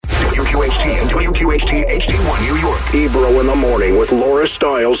WQHT and WQHT HD1 New York. Ebro in the morning with Laura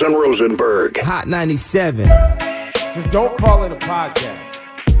Stiles and Rosenberg. Hot 97. Just don't call it a podcast.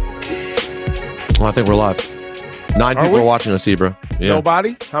 Well, I think we're live. 9 people are watching us, Ebro. Yeah.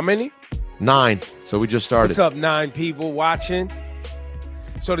 Nobody? How many? 9. So we just started. What's up, 9 people watching?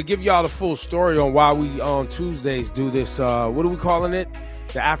 So to give y'all the full story on why we on Tuesdays do this, what are we calling it?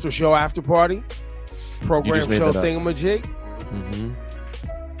 The after show, after party? Program show thingamajig? Mm-hmm.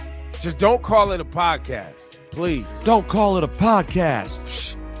 Just don't call it a podcast, please. Don't call it a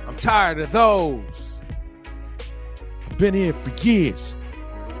podcast. I'm tired of those. I've been here for years.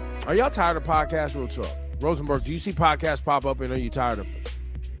 Are y'all tired of podcasts? Real talk. Rosenberg, do you see podcasts pop up and are you tired of them?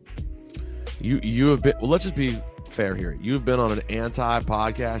 You have been, well, let's just be fair here. You've been on an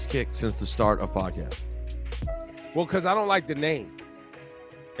anti-podcast kick since the start of podcast. Well, because I don't like the name.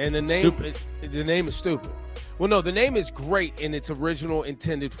 And the name is stupid. Well, no, the name is great in its original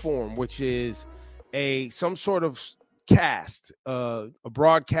intended form, which is some sort of cast, a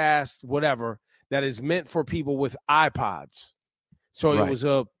broadcast, whatever, that is meant for people with iPods. So It was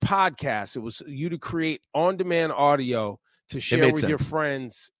a podcast. It was you to create on-demand audio to share with your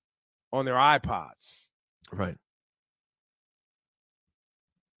friends on their iPods. Right.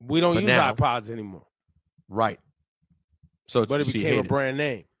 We don't use iPods anymore. Right. So but it became a brand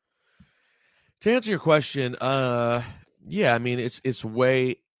name. To answer your question, yeah, I mean it's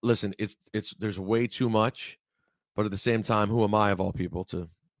way there's way too much, but at the same time, who am I of all people to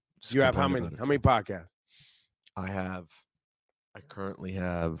you have how many? How many podcasts? I currently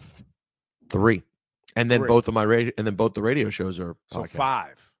have 3. And then both the radio shows are so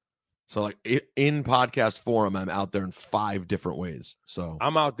 5. So like in podcast form, I'm out there in 5 different ways. So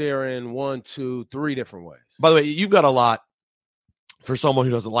I'm out there in 1, 2, 3 different ways. By the way, you've got a lot for someone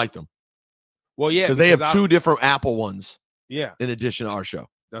who doesn't like them. Well, yeah, because they have 2 different Apple ones. Yeah, in addition to our show.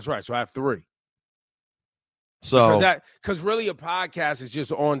 That's right. So I have 3. So because really a podcast is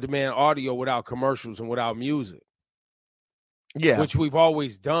just on-demand audio without commercials and without music. Yeah, which we've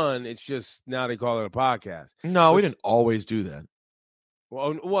always done. It's just now they call it a podcast. No, we didn't always do that.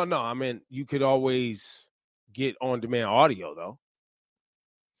 Well, no. I mean, you could always get on-demand audio though.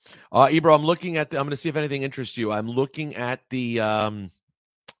 Ebro, I'm looking at I'm going to see if anything interests you. I'm looking at the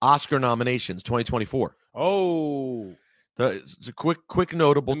Oscar nominations 2024. Oh, it's a quick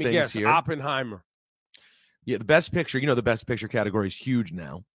notable things here. Oppenheimer. Yeah, the best picture. You know, the best picture category is huge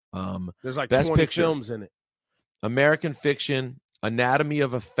now. There's like best 20 picture, films in it. American Fiction, Anatomy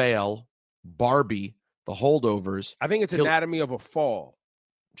of a Fail, Barbie, The Holdovers. I think it's Anatomy of a Fall.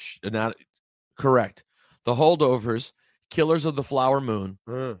 Correct. The Holdovers, Killers of the Flower Moon,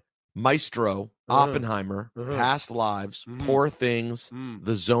 Maestro, Oppenheimer, Past Lives, Poor Things,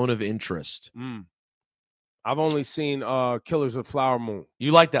 The Zone of Interest. I've only seen Killers of the Flower Moon.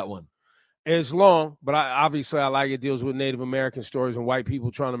 You like that one? It's long, but I like it. Deals with Native American stories and white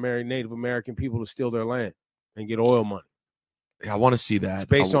people trying to marry Native American people to steal their land and get oil money. Yeah, I want to see that. It's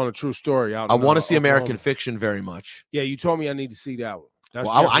based on a true story. I want to see American Fiction very much. Yeah, you told me I need to see that one.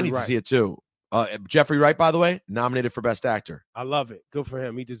 I need to see it too. Jeffrey Wright, by the way, nominated for Best Actor. I love it. Good for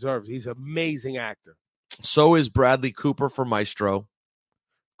him. He deserves it. He's an amazing actor. So is Bradley Cooper for Maestro,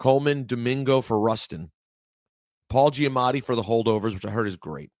 Coleman Domingo for Rustin, Paul Giamatti for The Holdovers, which I heard is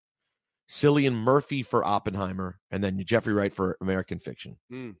great, Cillian Murphy for Oppenheimer, and then Jeffrey Wright for American Fiction.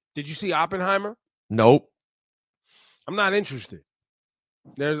 Did you see Oppenheimer? Nope. I'm not interested.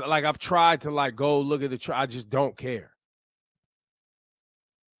 There's I've tried to go look at the I just don't care.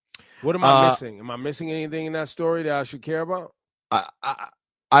 What am I missing? Am I missing anything in that story that I should care about? I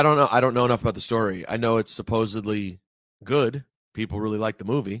don't know. I don't know enough about the story. I know it's supposedly good. People really like the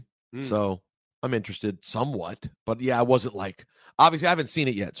movie. So I'm interested somewhat. But yeah, I wasn't obviously I haven't seen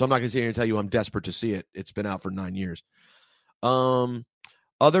it yet. So I'm not going to sit here and tell you I'm desperate to see it. It's been out for 9 years.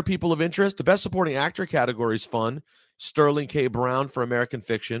 Other people of interest, the Best Supporting Actor category is fun. Sterling K. Brown for American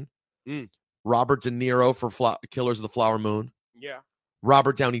Fiction. Robert De Niro for Killers of the Flower Moon. Yeah.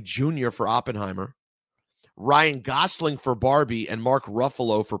 Robert Downey Jr. for Oppenheimer. Ryan Gosling for Barbie and Mark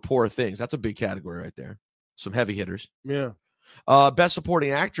Ruffalo for Poor Things. That's a big category right there. Some heavy hitters. Yeah. Best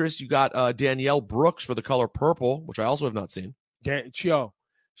Supporting Actress, you got Danielle Brooks for The Color Purple, which I also have not seen.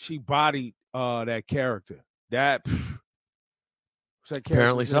 She bodied that character. What's that character?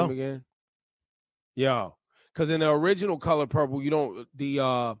 Apparently so. Again? Yo, because in the original Color Purple, the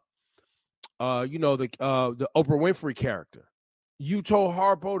Oprah Winfrey character. You told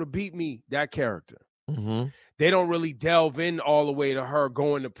Harpo to beat me, that character. They don't really delve in all the way to her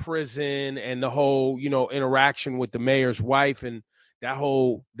going to prison and the whole, interaction with the mayor's wife and that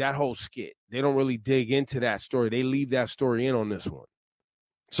whole skit. They don't really dig into that story. They leave that story in on this one.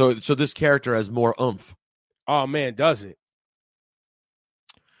 So this character has more oomph. Oh man, does it?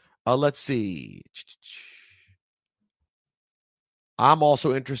 Let's see. I'm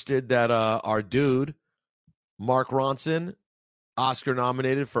also interested that our dude Mark Ronson, Oscar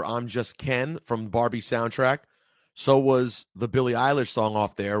nominated for "I'm Just Ken" from Barbie soundtrack. So was the Billie Eilish song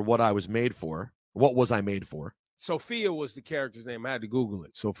off there, "What I Was Made For." What was I made for? Sophia was the character's name. I had to Google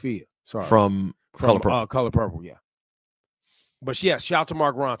it. Sophia. Sorry. From Color Purple. Color Purple, yeah. But yeah, shout to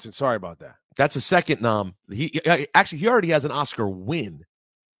Mark Ronson. Sorry about that. That's a second nom. He already has an Oscar win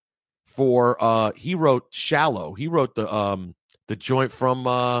for he wrote "Shallow." He wrote the joint from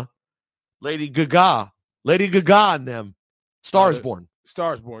Lady Gaga and them. Stars Born.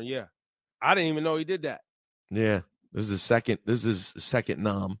 Stars Born, yeah. I didn't even know he did that. Yeah. This is his second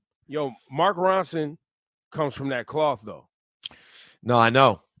nom. Yo, Mark Ronson comes from that cloth though. No, I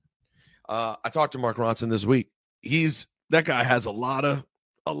know. I talked to Mark Ronson this week. That guy has a lot in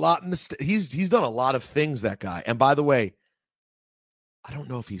he's done a lot of things, that guy. And by the way, I don't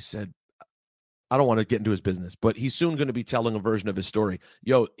know if he said, I don't want to get into his business, but he's soon going to be telling a version of his story.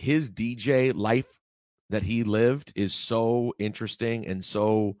 Yo, his DJ life that he lived is so interesting and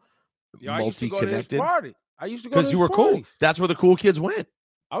so multi-connected. I used to go to his party. Because you were cool. That's where the cool kids went.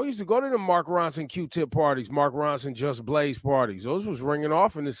 I used to go to the Mark Ronson Q-Tip parties, Mark Ronson Just Blaze parties. Those was ringing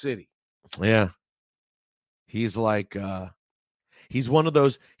off in the city. Yeah. He's like he's one of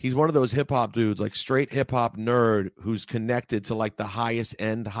those hip hop dudes, like straight hip hop nerd who's connected to like the highest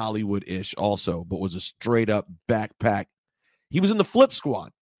end Hollywood-ish also, but was a straight up backpack. He was in the Flip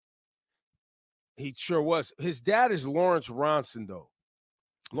Squad. He sure was. His dad is Lawrence Ronson though.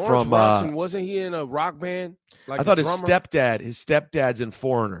 Lawrence Ronson, wasn't he in a rock band? Like I thought his stepdad's in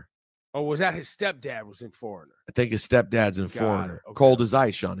Foreigner. Oh, was that his stepdad was in Foreigner? I think his stepdad's in Foreigner. Okay. Cold as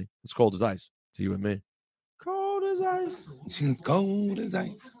ice, Shawnee. It's cold as ice. To you and me. Cold as ice. She's cold as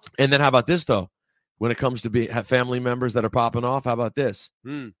ice. And then how about this though? When it comes to have family members that are popping off, how about this?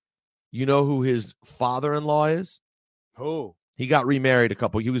 You know who his father-in-law is? Who? He got remarried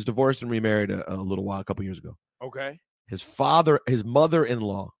he was divorced and remarried a little while, a couple years ago. Okay. His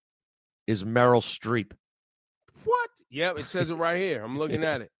mother-in-law is Meryl Streep. What? Yep, it says it right here. I'm looking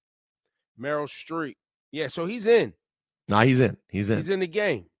at it. Meryl Streep. Yeah, so he's in. Nah, he's in. He's in the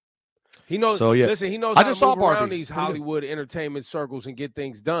game. He knows. So, yeah. Listen, he knows how to move around these Hollywood entertainment circles and get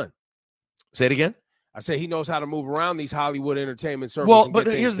things done. Say it again? I say he knows how to move around these Hollywood entertainment circles and get things done. Well,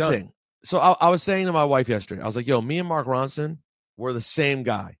 but here's the thing. So I was saying to my wife yesterday, I was like, yo, me and Mark Ronson, we're the same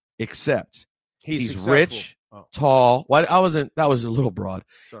guy, except he's rich, tall. Well, that was a little broad.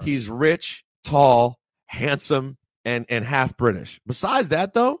 Sorry. He's rich, tall, handsome, and half British. Besides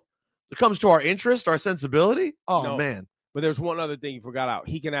that, though, it comes to our interest, our sensibility. Oh, man. But there's one other thing you forgot out.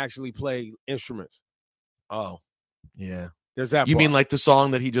 He can actually play instruments. Oh, yeah. There's that. You mean like the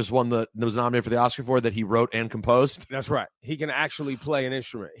song that he just was nominated for the Oscar for, that he wrote and composed? That's right. He can actually play an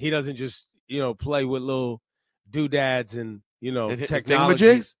instrument. He doesn't just, play with little doodads and,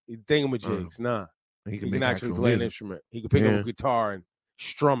 technology. Thingamajigs. Nah. He can actually play an instrument. He can pick up a guitar and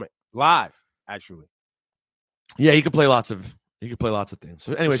strum it live, actually. Yeah, he can play lots of things.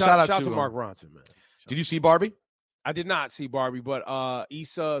 So anyway, shout out to Mark Ronson, man. Did you see Barbie? I did not see Barbie, but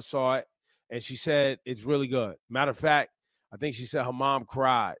Issa saw it and she said it's really good. Matter of fact, I think she said her mom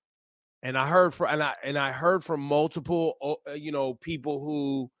cried. And I heard from multiple people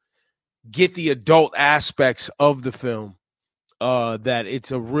who get the adult aspects of the film that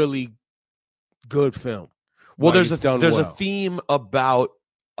it's a really good film. Well, there's a theme about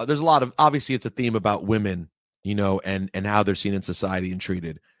there's a lot of, obviously it's a theme about women, and how they're seen in society and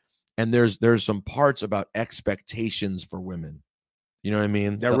treated. And there's some parts about expectations for women. You know what I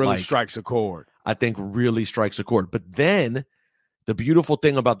mean? That really strikes a chord. I think really strikes a chord. But then the beautiful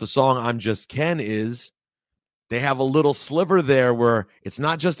thing about the song "I'm Just Ken" is they have a little sliver there where it's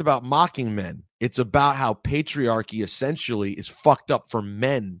not just about mocking men. It's about how patriarchy essentially is fucked up for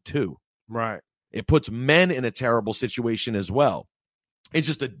men too. Right. It puts men in a terrible situation as well. It's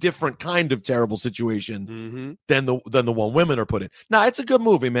just a different kind of terrible situation than the one women are put in. Now, it's a good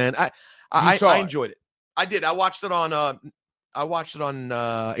movie, man. I enjoyed it. I did. I watched it on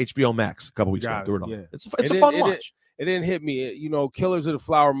HBO Max a couple weeks ago. Yeah. It's a fun watch. It didn't hit me. Killers of the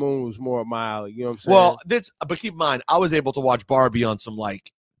Flower Moon was more of my alley. You know what I'm saying? Well, but keep in mind, I was able to watch Barbie on some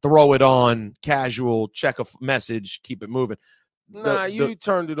throw it on, casual, check a message, keep it moving. Nah, you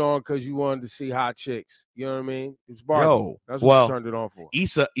turned it on because you wanted to see hot chicks. You know what I mean? It's Barbie. That's what you turned it on for.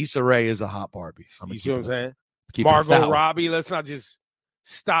 Issa Rae is a hot Barbie. You see what I'm saying? Margot Robbie. Let's not just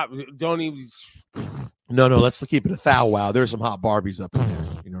stop. Don't even. No. Let's keep it a thou wow. There's some hot Barbies up in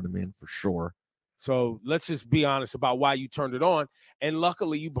there. You know what I mean? For sure. So let's just be honest about why you turned it on. And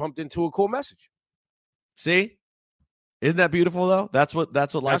luckily, you bumped into a cool message. See? Isn't that beautiful, though? That's what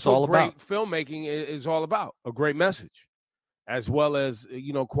life's all about. Great filmmaking is all about, a great message, as well as,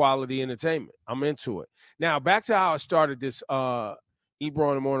 quality entertainment. I'm into it. Now, back to how I started this Ebro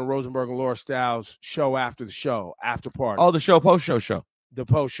in the Morning, Rosenberg and Laura Styles show after the show, after party. Oh, the show, post-show show. The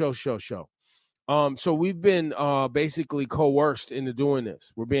post-show show. So we've been basically coerced into doing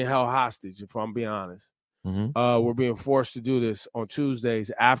this. We're being held hostage, if I'm being honest. Mm-hmm. We're being forced to do this on Tuesdays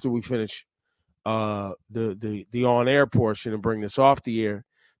after we finish the on-air portion and bring this off the air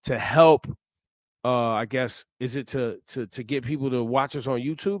to help. I guess, is it to get people to watch us on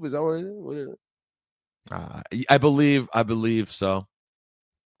YouTube? Is that what it is? What is it? I believe so.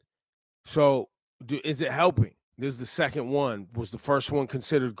 So, is it helping? This is the second one. Was the first one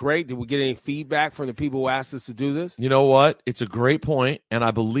considered great? Did we get any feedback from the people who asked us to do this? You know what? It's a great point, and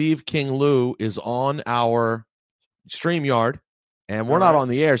I believe King Lou is on our StreamYard, and we're not on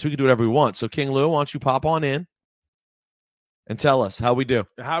the air, so we can do whatever we want. So, King Lou, why don't you pop on in and tell us how we do?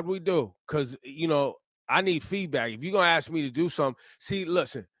 How'd we do? Because, I need feedback. If you're going to ask me to do something, see,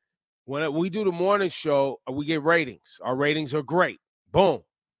 listen, when we do the morning show, we get ratings. Our ratings are great. Boom.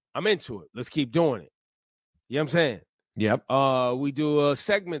 I'm into it. Let's keep doing it. You know what I'm saying? Yep. We do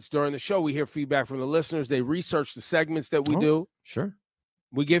segments during the show. We hear feedback from the listeners. They research the segments that we do. Sure.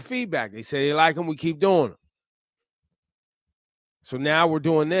 We get feedback. They say they like them. We keep doing them. So now we're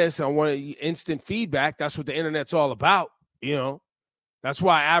doing this. I want instant feedback. That's what the internet's all about. That's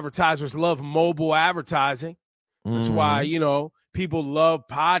why advertisers love mobile advertising. That's why, people love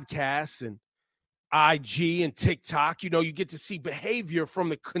podcasts and IG and TikTok. You get to see behavior from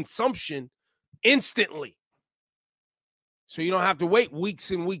the consumption instantly. So you don't have to wait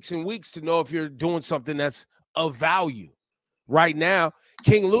weeks and weeks and weeks to know if you're doing something that's of value. Right now,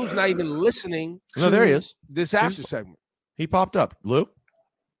 King Lou's not even listening to there he is. This after segment. He popped up. Lou?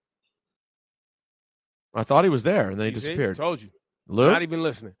 I thought he was there, and then he disappeared. I told you. Lou? Not even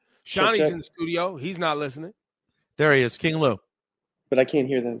listening. Shawnee's in the studio. He's not listening. There he is, King Lou. But I can't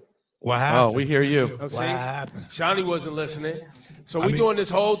hear them. What happened? Oh, we hear you. What happened? Shawnee wasn't listening. So we're doing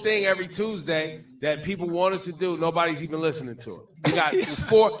this whole thing every Tuesday that people want us to do. Nobody's even listening to it. We got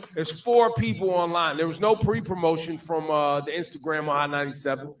there's 4 people online. There was no pre-promotion from the Instagram on Hot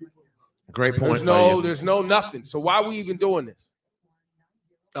 97. Great point. There's no nothing. So why are we even doing this?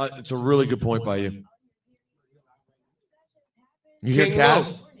 It's a really good point by you. You King hear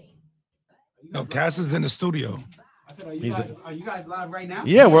Cass? No, Cass is in the studio. I said, are you guys live right now?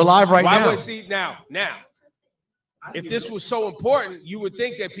 Yeah, we're live right Why now. would see now? If this was so important, you would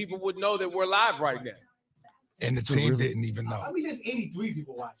think that people would know that we're live right now. And the team didn't even know. I mean, there's 83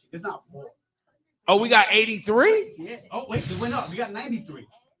 people watching. It's not 4. Oh, we got 83? Yeah. Oh, wait, it went up. We got 93.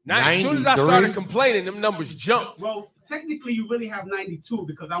 As soon as I started complaining, them numbers jumped. Well, technically, you really have 92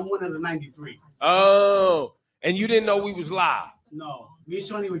 because I'm one of the 93. Oh, and you didn't know we was live. No, me and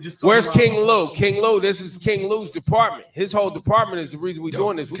Shawnee were just. Where's King Lou? King Lou, this is King Lou's department. His whole department is the reason we're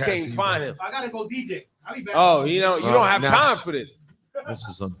doing this. We can't even find him. I gotta go DJ. I'll be back. Oh, you don't have time for this. This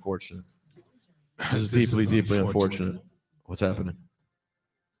is unfortunate. This is deeply unfortunate. What's happening?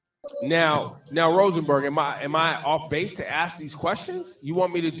 Now, Rosenberg, am I off base to ask these questions? You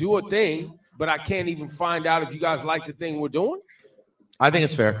want me to do a thing, but I can't even find out if you guys like the thing we're doing? I think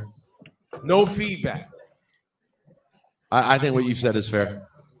it's fair. No feedback. I think what you've said is fair.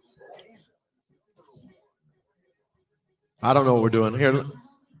 I don't know what we're doing here. Let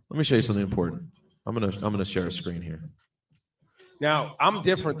me show you something important. I'm gonna share a screen here. Now, I'm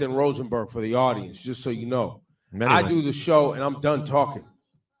different than Rosenberg for the audience, just so you know. Anyway. I do the show and I'm done talking.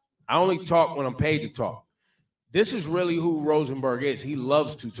 I only talk when I'm paid to talk. This is really who Rosenberg is. He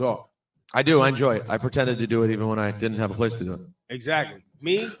loves to talk. I do. I enjoy it. I pretended to do it even when I didn't have a place to do it. Exactly.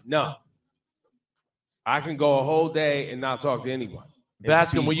 Me, no. I can go a whole day and not talk to anyone.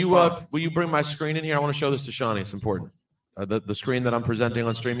 Baskin, will you bring my screen in here? I want to show this to Shawnee. It's important. The screen that I'm presenting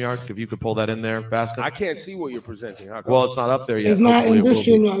on StreamYard, if you could pull that in there, Baskin. I can't see what you're presenting. Well, it's not up there yet. It's not in this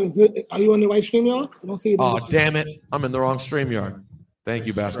StreamYard. Is it? Are you on the right StreamYard? I don't see it. Oh, damn it. I'm in the wrong StreamYard. Thank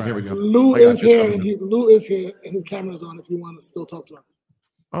you, Baskin. Here we go. Lou is here, and Lou is here, and his camera's on if you want to still talk to him.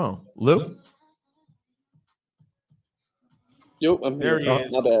 Oh, Lou? Yo, I'm there. He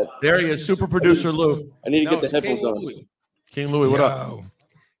is. Not bad. There he is, super producer Lou. I need to get the headphones on. King Louis, what up?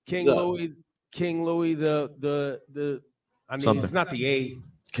 King Louis, the I mean, Something. It's not the A.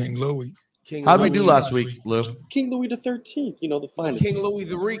 King Louis. How did we do last week, Lou? King Louis the 13th, the finest. King Louis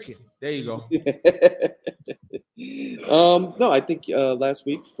the Rican. There you go. No, I think last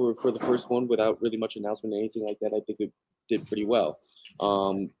week for the first one, without really much announcement or anything like that, I think it did pretty well.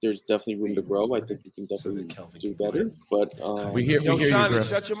 There's definitely room to grow. I think you can definitely do better. But we hear Yo, you, Shawnee, Griff.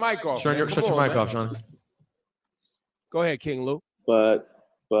 shut your mic off. Shut man. your Come on, mic man. off, Sean. Go ahead, King Lou. But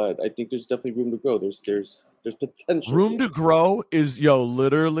I think there's definitely room to grow. There's potential. Room to grow is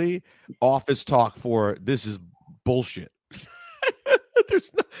literally office talk for this is bullshit.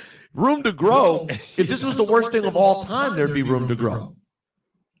 There's no room to grow. If this was the worst thing of all time, there'd be room to grow.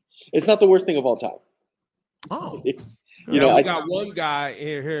 It's not the worst thing of all time. Oh, You know, we got one guy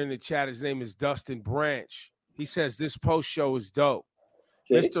here in the chat. His name is Dustin Branch. He says this post show is dope.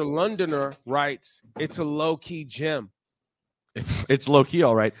 Mr. Londoner writes, "It's a low key gem." It's low key,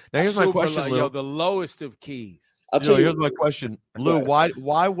 all right. Now here's my question, Lou. The lowest of keys. Here's my question, Lou.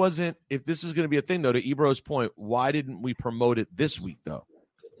 Why wasn't, if this is going to be a thing though, to Ebro's point, why didn't we promote it this week though?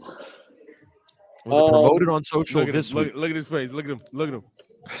 Was it promoted on social this week? Look at his face. Look at him. Look at him.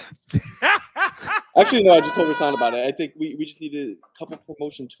 Actually, no, I just told Rasan about it. I think we just needed a couple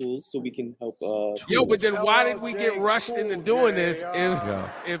promotion tools so we can help. Yo, but then why did we get rushed into doing this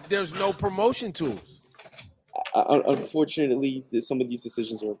if there's no promotion tools? Unfortunately, some of these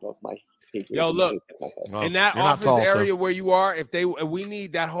decisions are above my pay grade. Yo, look, in that office area where you are, we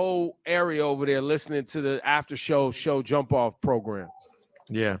need that whole area over there listening to the after show jump off program.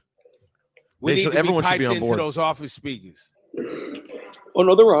 Yeah, we need to everyone be should be on into board. Those office speakers. Oh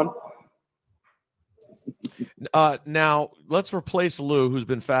no, they're on. Now let's replace Lou, who's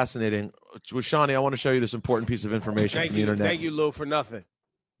been fascinating, with Shawnee. I want to show you this important piece of information from the internet. Thank you, Lou, for nothing.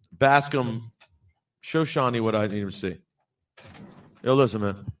 Bascom, show Shawnee what I need to see. Yo, listen,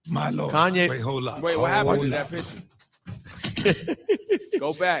 man. My Lord. Kanye. Wait, hold up. Wait, what happened to that picture?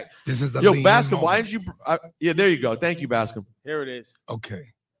 Go back. This is the Bascom, why didn't you? Yeah, there you go. Thank you, Bascom. Here it is. Okay.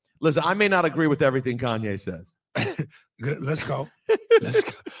 Listen, I may not agree with everything Kanye says. Let's go.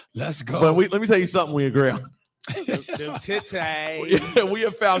 Let's go. But let me tell you something we agree on. We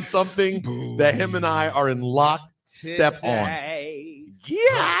have found something that him and I are in lockstep on.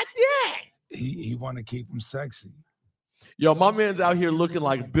 Yeah. He want to keep him sexy. Yo, my man's out here looking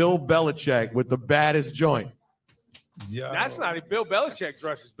like Bill Belichick with the baddest joint. Yeah, that's not it. Bill Belichick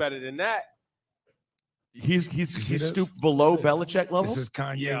dresses better than that. He's stooped below Belichick level. This is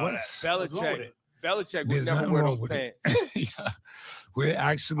Kanye West. Belichick would never wear those pants. Yeah. We're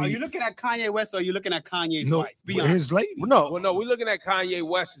actually. Are you looking at Kanye West or are you looking at Kanye's wife? His lady. No, we're looking at Kanye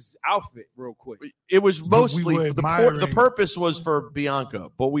West's outfit real quick. It was mostly the purpose was for Bianca,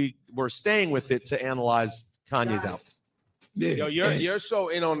 but we were staying with it to analyze Kanye's outfit. Yeah. Yo, you're so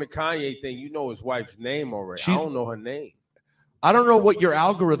in on the Kanye thing. You know his wife's name already. I don't know her name. I don't know what your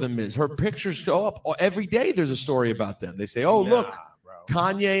algorithm is. Her pictures show up every day. There's a story about them. They say, "Oh, look, bro.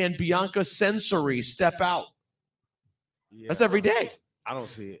 Kanye and Bianca Sensory step out." Yeah. That's every day. I don't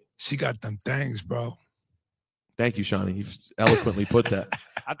see it. She got them things, bro. Thank you, Shawnee. You've eloquently put that.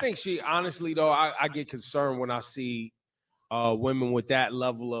 I think honestly, though, I get concerned when I see women with that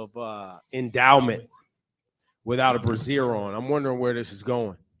level of endowment without a brassiere on. I'm wondering where this is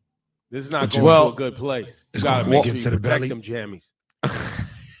going. This is not going to a good place. You got to make sure you protect them jammies.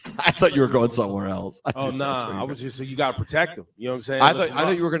 I thought you were going somewhere else. Oh, nah. I was just saying you got to protect them. You know what I'm saying? I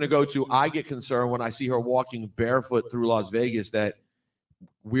thought you were going to go to, I get concerned when I see her walking barefoot through Las Vegas that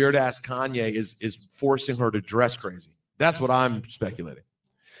weird-ass Kanye is forcing her to dress crazy. That's what I'm speculating.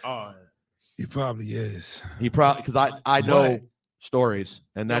 Oh, he probably is. He probably, because I know stories,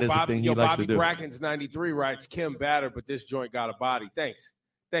 and that is the thing he likes to do. Bobby Bracken's 93 writes, Kim batter, but this joint got a body.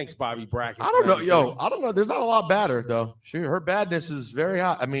 Thanks, Bobby Bracken. I don't know. Yo, I don't know. There's not a lot badder though. Her badness is very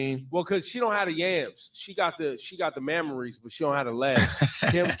high. I mean, well, because she don't have the yams. She got the mammaries, but she don't have the legs.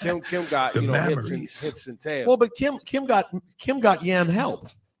 Kim got hips and tails. Well, but Kim got yam help.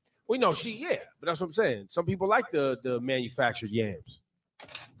 We know but that's what I'm saying. Some people like the manufactured yams.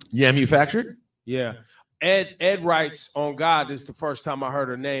 Yeah, manufactured? Yeah. Ed writes, on God, this is the first time I heard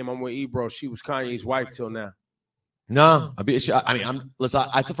her name. I'm with Ebro. She was Kanye's wife till now. No, that's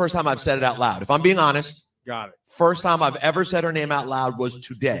the first time I've said it out loud. If I'm being honest, got it. First time I've ever said her name out loud was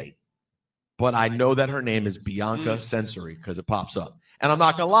today. But I know that her name is Bianca Sensory because it pops up. And I'm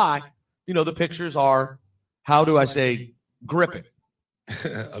not going to lie, the pictures are, how do I say, gripping.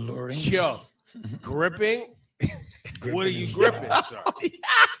 Alluring. Yo, gripping? What are you gripping, sir?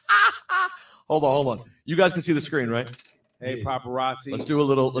 Hold on. You guys can see the screen, right? Hey, paparazzi. Let's do a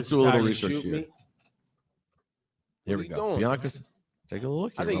little research here. Here we go. Doing? Bianca, take a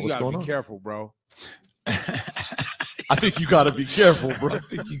look. I think you gotta be careful, bro. I think you gotta be careful, bro. I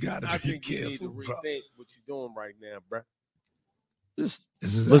think you gotta be careful, you need to rethink what you're doing right now, bro. This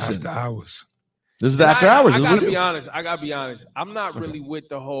is after hours. This is the after hours. I gotta be honest. I'm not really with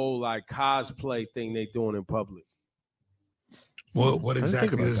the whole like cosplay thing they doing in public. Well, what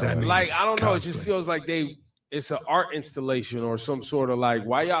exactly does that mean? Like, I don't know. Cosplay. It just feels like it's an art installation or some sort of like,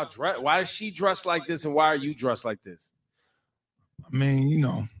 why y'all dress? Why is she dressed like this and why are you dressed like this? I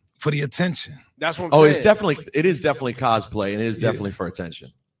mean, for the attention. That's what I'm saying. It is definitely cosplay, and it is definitely for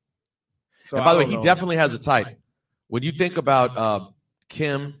attention. So and by the way, he definitely has a type. When you think about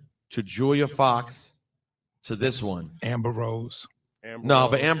Kim to Julia Fox to this one, Amber Rose.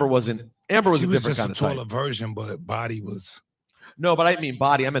 But Amber wasn't. Amber was a different kind of type. She was just a taller version, but body was. No, but I mean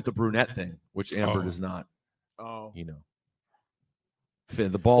body. I meant the brunette thing, which Amber does not. Oh,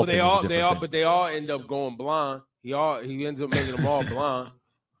 the ball. Well, they all end up going blonde. He ends up making them all blonde.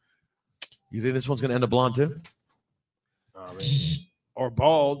 You think this one's gonna end up blonde too? Or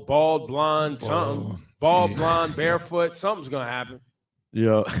bald, blonde, something. Bald, blonde, barefoot. Something's gonna happen.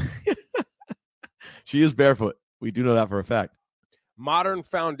 Yeah. She is barefoot. We do know that for a fact. Modern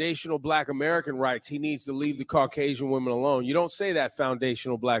foundational Black American writes he needs to leave the Caucasian women alone. You don't say that,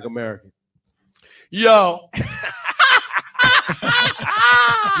 foundational Black American. Yo.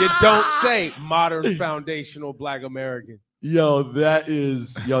 You don't say modern foundational Black American. That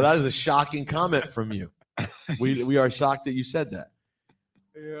is a shocking comment from you. We are shocked that you said that.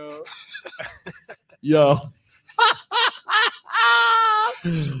 Yo.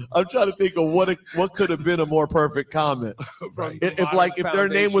 I'm trying to think of what could have been a more perfect comment. Right. If their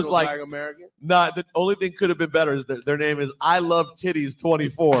name was like the only thing could have been better is that their name is I Love Titties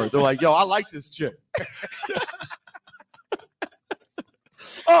 24. They're like, yo, I like this chick.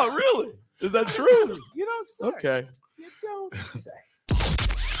 Oh, really? Is that true? You don't say. Okay. You don't say.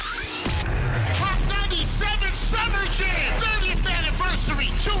 Hot 97 Summer Jam, 30th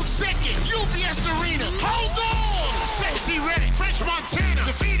anniversary, June 2nd, UBS Arena. Hold on! Sexy Red, French Montana,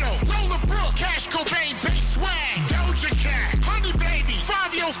 DeVito, Roller Brook, Cash Cobain, Bass Swag, Doja Cat, Honey Baby,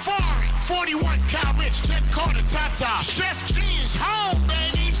 Fabio Foreign, 41 Cal Rich, Jet Carter, Tata, Chef G is home,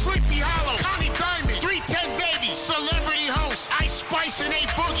 baby, Sleepy Hollow, Connie Diamond, 310 Baby, Celebrity Host, Ice Spice and A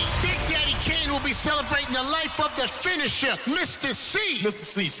Boogie. Big Daddy Kane will be celebrating the life of the finisher, Mr. C. Mr.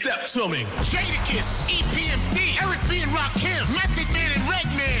 C, step to me. Jadakiss, EPMD, Eric B. and Rakim, Method Man and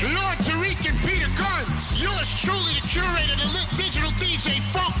Redman, Lord Tariq and Peter Guns. Yours truly, the curator, the lit digital DJ,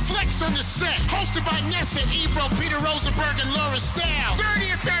 Funk Flex on the set. Hosted by Nessa, Ebro, Peter Rosenberg, and Laura Stiles.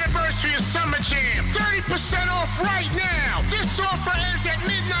 30th anniversary of Summer Jam. 30% off right now. This offer ends at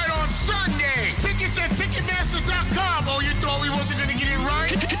midnight on Sunday. Tickets at Ticketmaster.com. Oh, you thought we wasn't going to get it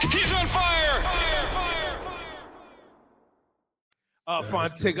right? He's on fire.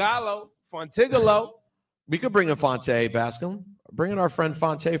 Fontigalo. We could bring in Fonte Bascom. Bring in our friend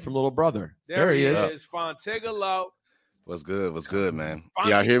Fonte from Little Brother. There he is. Fontigalo. What's good, man?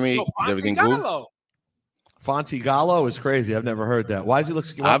 Y'all hear me? Is everything cool? Fontigalo is crazy. I've never heard that. Why does he look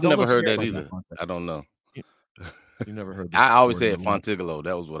scared? I've never heard that either. I don't know. You never heard that. I always said Fontigalo.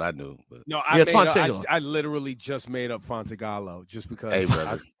 That was what I knew. But. No, I literally just made up Fontigalo just because. Hey,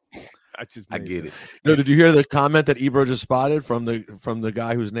 brother. I get it. No, did you hear the comment that Ebro just spotted from the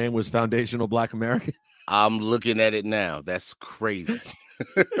guy whose name was Foundational Black American? I'm looking at it now. That's crazy.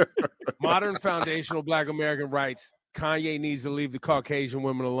 Modern foundational Black American writes, Kanye needs to leave the Caucasian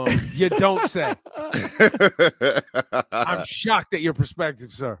women alone. You don't say. I'm shocked at your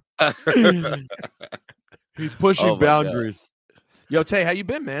perspective, sir. He's pushing boundaries. Yo, Tay, how you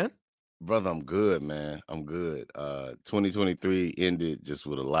been, man? Brother, I'm good, man. I'm good. 2023 ended just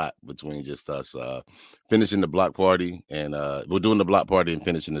with a lot between just us finishing the block party and we're doing the block party and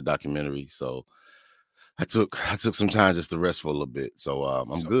finishing the documentary. So I took some time just to rest for a little bit. So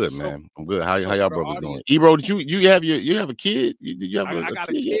I'm good, man. I'm good. How y'all brothers doing? Ebro, did you have a kid? I got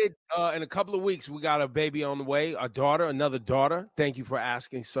a kid in a couple of weeks. We got a baby on the way, another daughter. Thank you for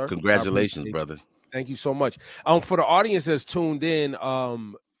asking, sir. Congratulations, brother. Thank you so much. For the audience that's tuned in,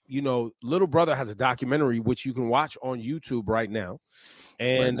 Little Brother has a documentary which you can watch on YouTube right now,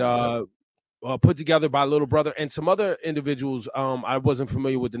 and put together by Little Brother and some other individuals. I wasn't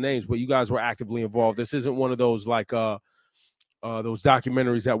familiar with the names, but you guys were actively involved. This isn't one of those like those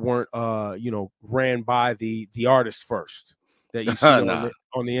documentaries that weren't ran by the artist first that you see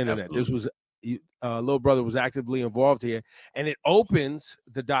on the internet. Absolutely. This was Little Brother was actively involved here, and it opens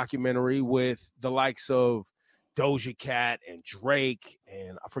the documentary with the likes of Doja Cat and Drake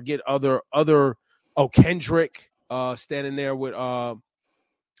and I forget other Kendrick standing there with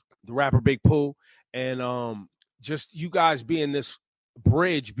the rapper Big Pooh, and just you guys being this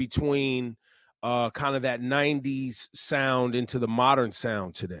bridge between kind of that 90s sound into the modern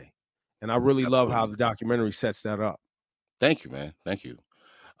sound today. And I really love how the documentary sets that up. Thank you, man. Thank you.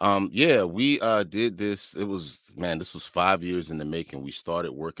 Yeah, we did this. This was 5 years in the making. We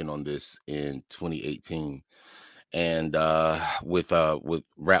started working on this in 2018. And with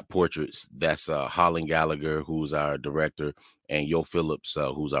Rap Portraits, that's Holland Gallagher, who's our director, and Yo Phillips,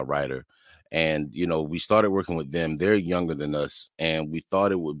 who's our writer. And we started working with them. They're younger than us, and we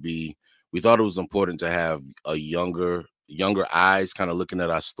thought it was important to have a younger eyes kind of looking at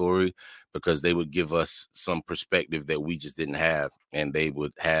our story, because they would give us some perspective that we just didn't have, and they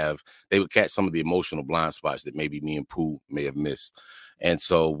would catch some of the emotional blind spots that maybe me and Pooh may have missed. And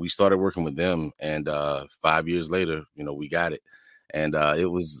so we started working with them, and 5 years later, we got it. And it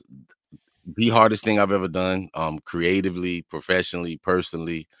was the hardest thing I've ever done, creatively, professionally,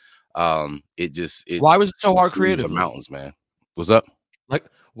 personally. Why was it so hard creatively? Mountains, man. What's up? Like,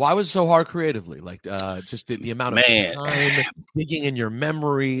 why was it so hard creatively? Like, just the amount of time digging in your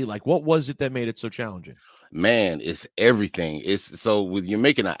memory. Like, what was it that made it so challenging? Man, it's everything. It's so when you're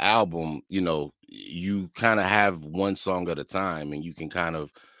making an album, you kind of have one song at a time, and you can kind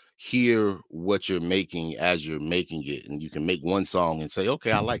of hear what you're making as you're making it. And you can make one song and say,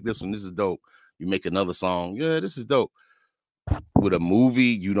 okay, I like this one. This is dope. You make another song. Yeah, this is dope. With a movie,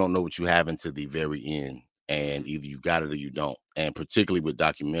 you don't know what you have until the very end. And either you got it or you don't. And particularly with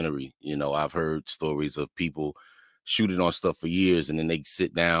documentary, I've heard stories of people shooting on stuff for years, and then they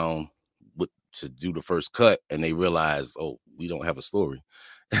sit down to do the first cut, and they realize, oh, we don't have a story.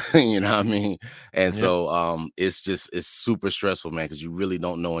 You know what I mean? And so it's super stressful, man, because you really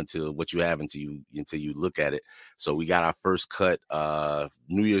don't know until you look at it. So we got our first cut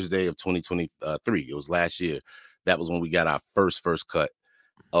New Year's Day of 2023. It was last year. That was when we got our first cut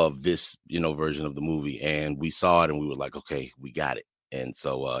of this, version of the movie, and we saw it and we were like, okay, we got it. And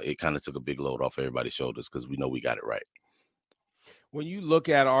so it kind of took a big load off everybody's shoulders, because we know we got it right. When you look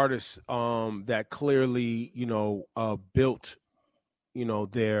at artists that clearly, built,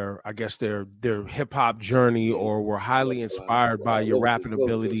 their hip hop journey, or were highly inspired by your rapping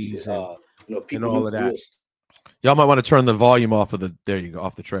abilities and all of that. Y'all might want to turn the volume off of there you go,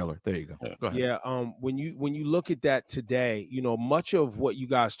 off the trailer. There you go. Go ahead. Yeah. When you look at that today, much of what you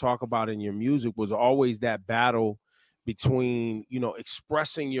guys talk about in your music was always that battle between,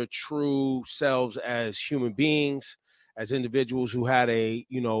 expressing your true selves as human beings, as individuals who had a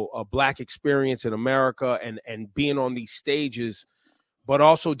Black experience in America, and being on these stages, but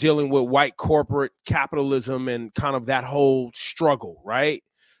also dealing with white corporate capitalism and kind of that whole struggle, right?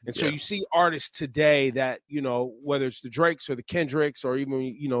 And so you see artists today that, whether it's the Drakes or the Kendricks or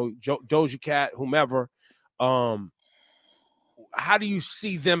even, Doja Cat, whomever, how do you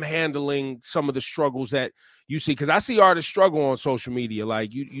see them handling some of the struggles that you see? Because I see artists struggle on social media.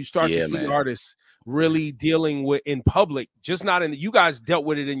 Like you start to see artists really dealing with in public, just not in you guys dealt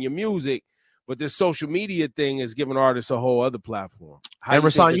with it in your music, but this social media thing is giving artists a whole other platform. And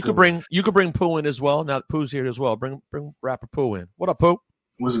Rasan, you could bring Pooh in as well. Now that Pooh's here as well. Bring rapper Pooh in. What up, Pooh?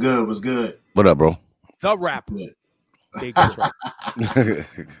 What's good? What's good? What up, bro? The rapper.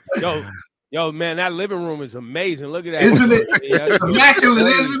 Yo, man, that living room is amazing. Look at that. Isn't it? It's immaculate,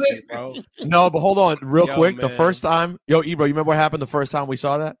 isn't it? Bro. No, but hold on real quick. Man. The first time, Ebro, you remember what happened the first time we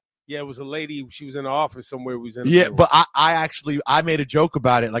saw that? Yeah, it was a lady. She was in the office somewhere. But I made a joke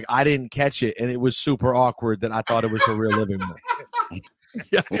about it. Like, I didn't catch it, and it was super awkward that I thought it was her real living room.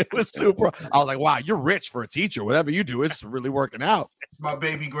 Yeah, it was super. I was like, wow, you're rich for a teacher. Whatever you do, it's really working out. It's my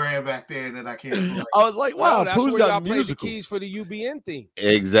baby grand back there that I can't play. I was like, wow, that's Pooh's where got y'all played the musical keys for the UBN thing.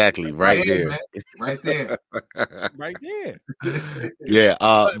 Exactly, right there. Right there. Right there. Yeah,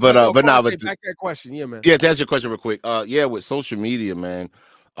 but back to that question, yeah, man. Yeah, to answer your question real quick. With social media, man.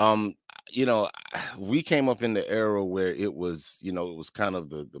 We came up in the era where it was, it was kind of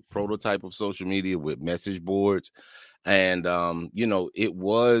the prototype of social media with message boards. And, it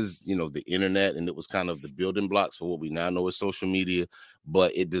was, the internet, and it was kind of the building blocks for what we now know as social media,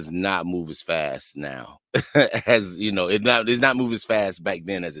 but it does not move as fast now as, it does not move as fast back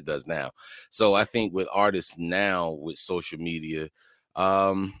then as it does now. So I think with artists now with social media,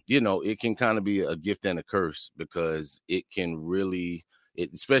 it can kind of be a gift and a curse, because it can really,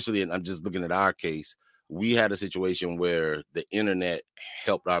 especially, and I'm just looking at our case, we had a situation where the internet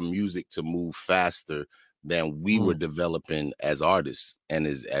helped our music to move faster than we were developing as artists and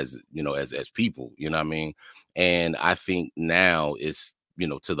as people, you know what I mean? And I think now it's,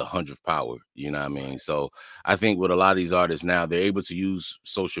 to the 100th power, you know what I mean? So I think with a lot of these artists now, they're able to use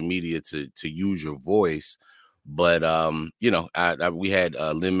social media to use your voice. But, we had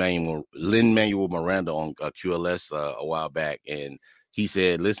Lin-Manuel Miranda on QLS a while back, and he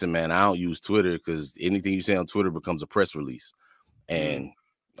said, listen, man, I don't use Twitter because anything you say on Twitter becomes a press release. And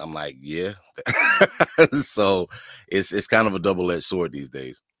I'm like, yeah. So it's kind of a double-edged sword these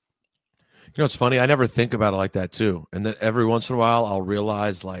days. You know, it's funny. I never think about it like that too. And then every once in a while, I'll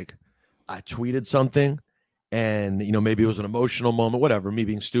realize like I tweeted something, and you know, maybe it was an emotional moment, whatever, me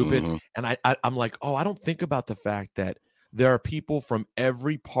being stupid. Mm-hmm. And I'm like, oh, I don't think about the fact that there are people from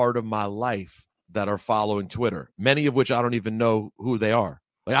every part of my life that are following Twitter, many of which I don't even know who they are.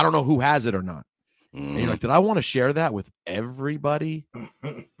 Like, I don't know who has it or not. And you're like, did I want to share that with everybody?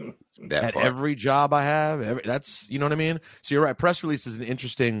 At every job I have? That's, you know what I mean? So you're right. Press release is an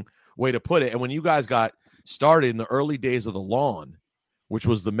interesting way to put it. And when you guys got started in the early days of the Lawn, which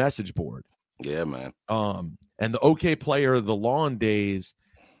was the message board. Yeah, man. And the OK Player of the Lawn days,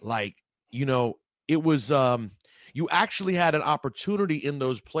 like, you know, it was you actually had an opportunity in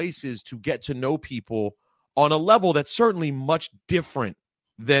those places to get to know people on a level that's certainly much different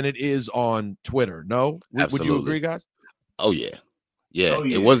than it is on Twitter. No? Would you agree, guys? Oh yeah. Yeah. Oh,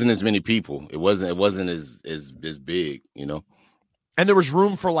 yeah. It wasn't as many people. It wasn't as big, you know. And there was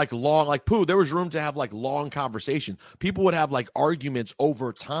room for like long, like Pooh, there was room to have like long conversation. People would have like arguments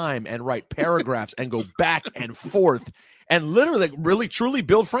over time and write paragraphs and go back and forth and literally like, really truly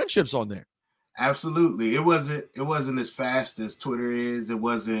build friendships on there. Absolutely. It wasn't as fast as Twitter is. It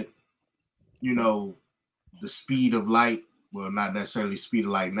wasn't, you know, the speed of light. Well, not necessarily speed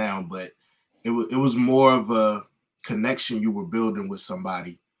of light now, but it was more of a connection you were building with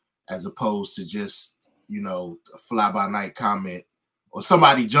somebody as opposed to just, you know, a fly-by-night comment or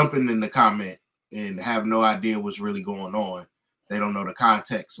somebody jumping in the comment and have no idea what's really going on. They don't know the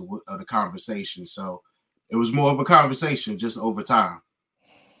context of the conversation. So it was more of a conversation just over time.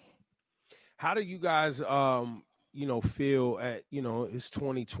 How do you guys, you know, feel at, you know, it's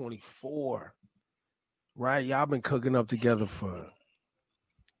 2024, right? Y'all been cooking up together for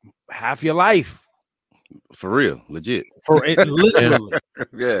half your life. For real, legit. For it, literally.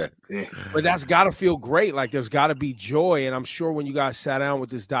 Yeah. But that's got to feel great. Like there's got to be joy. And I'm sure when you guys sat down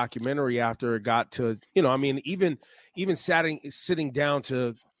with this documentary after it got to, you know, I mean, even sitting down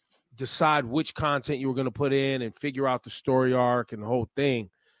to decide which content you were going to put in and figure out the story arc and the whole thing.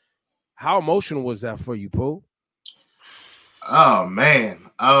 How emotional was that for you, Pooh? Oh man.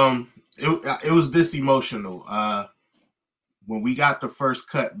 It was this emotional. When we got the first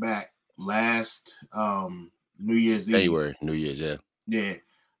cut back last New Year's Eve. January, New Year's, yeah. Yeah.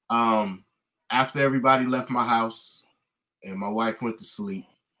 After everybody left my house and my wife went to sleep,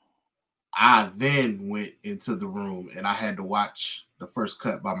 I then went into the room and I had to watch the first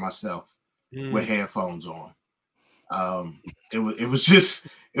cut by myself with headphones on.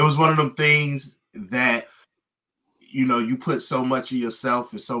 It was one of them things that, you know, you put so much of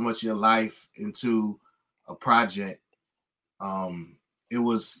yourself and so much of your life into a project. It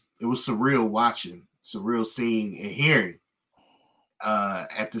was surreal watching, surreal seeing and hearing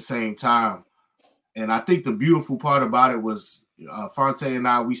at the same time. And I think the beautiful part about it was Fonte and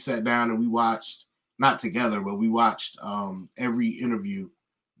I, we sat down and we watched, not together, but we watched every interview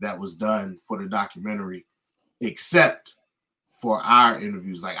that was done for the documentary, except for our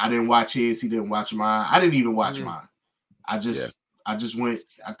interviews. Like I didn't watch his, he didn't watch mine. I didn't even watch mine. I just went,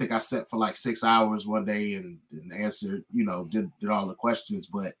 I think I sat for like 6 hours one day and answered, you know, did all the questions,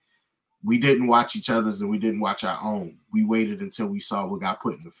 but we didn't watch each other's and we didn't watch our own. We waited until we saw what got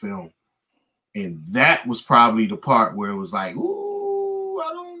put in the film. And that was probably the part where it was like, ooh,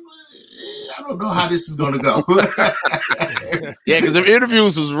 I don't know how this is going to go. Yeah, because the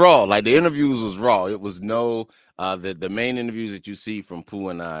interviews was raw. Like the interviews was raw. It was no, the main interviews that you see from Pooh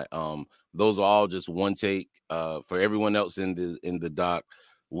and I, those are all just one take. For everyone else in the doc,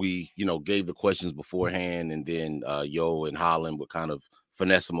 we, you know, gave the questions beforehand, and then Yo and Holland would kind of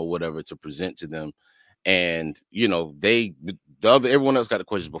finesse them or whatever to present to them. And, you know, everyone else got the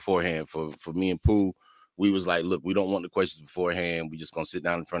questions beforehand. For me and Pooh, we was like, look, we don't want the questions beforehand. We just gonna sit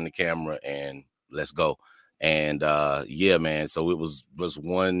down in front of the camera and let's go. And yeah, man. So it was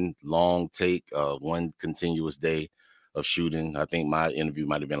one long take, one continuous day of shooting. I think my interview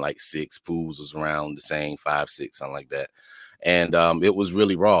might have been like 6. Pooh's was around the same 5, 6, something like that. And it was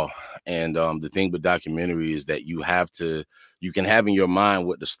really raw. And the thing with documentary is that you can have in your mind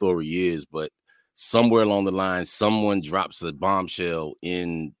what the story is, but somewhere along the line, someone drops a bombshell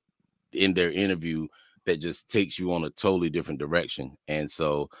in their interview that just takes you on a totally different direction. And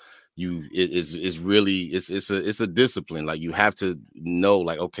so it's really a discipline. Like you have to know,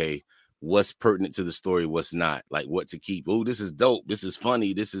 like, okay, what's pertinent to the story, what's not, like what to keep. Oh, this is dope, this is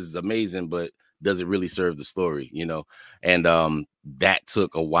funny, this is amazing, but does it really serve the story, you know? And that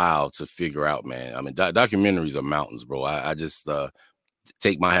took a while to figure out, man. I mean, documentaries are mountains, bro. I just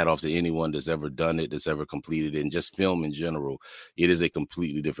take my hat off to anyone that's ever done it, that's ever completed it, and just film in general. It is a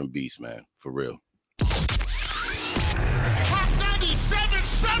completely different beast, man, for real. Top 97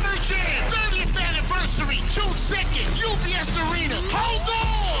 Summer Jam. UBS Arena. Hold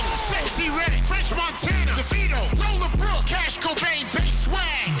on! Sexy Red, French Montana, DeVito, Roller Brook, Cash Cobain, Bass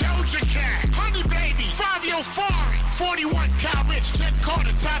Swag, Doja Cat, Honey Baby, Fabio Foreign, 41 Cal Rich, Jen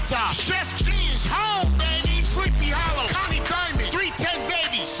Carter, Tata, Chef G is home, baby, Sleepy Hollow, Connie Diamond, 310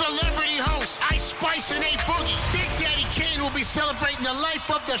 Baby, Celebrity Host, Ice Spice and A Boogie. Big Daddy Kane will be celebrating the life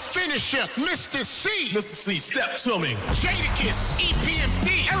of the finisher, Mr. C. Mr. C, step to me. Jadakiss,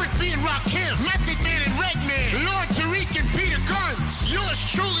 EPMD, Eric B. and Rakim, Method Man and Redman, Lord Tariq and Peter Guns. Yours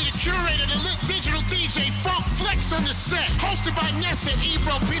truly, the curator, the lit digital DJ, Funk Flex on the set. Hosted by Nessa,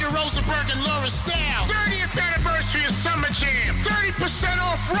 Ebro, Peter Rosenberg, and Laura Style. 30th anniversary of Summer Jam. 30%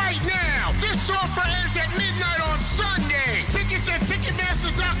 off right now. This offer ends at midnight on Sunday. Tickets at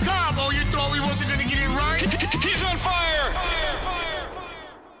Ticketmaster.com. Oh, you thought we wasn't going to get it right? He's on fire.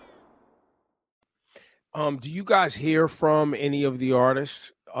 Do you guys hear from any of the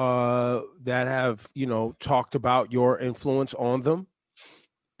artists that have, talked about your influence on them?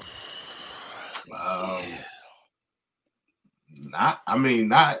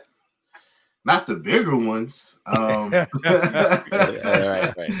 Not the bigger ones. Right.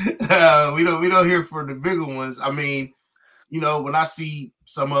 We don't hear from the bigger ones. I mean, when I see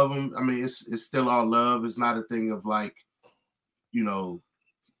some of them, I mean, it's still all love. It's not a thing of like,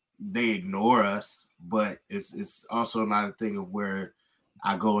 they ignore us, but it's also not a thing of where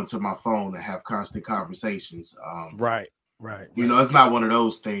I go into my phone and have constant conversations. Right. It's not one of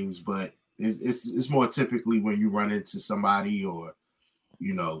those things, but it's more typically when you run into somebody or,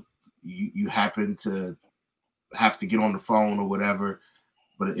 you happen to have to get on the phone or whatever,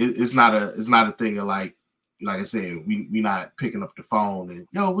 but it's not a thing of like I said, we not picking up the phone and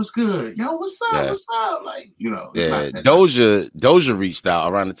yo, what's good? Yo, what's up? Yeah. What's up? Like, yeah. Doja reached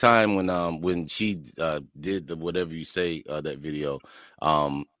out around the time when she did the whatever you say that video.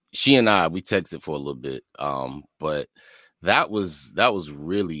 She and we texted for a little bit. But that was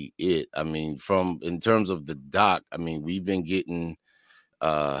really it. I mean, in terms of the doc, I mean, we've been getting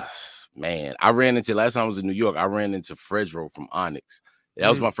I ran into last time I was in New York, I ran into Fredro from Onyx. That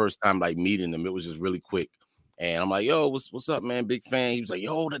was my first time like meeting him. It was just really quick. And I'm like, yo, what's up, man? Big fan. He was like,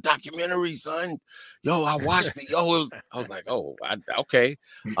 yo, the documentary, son. Yo, I watched it. Yo, I was like, oh, okay.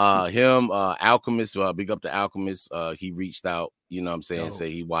 Him, Alchemist, big up to Alchemist. He reached out, you know what I'm saying,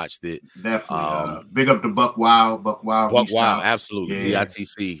 say he watched it. Definitely. Big up to Buck Wild. Buck Wild, absolutely. Yeah.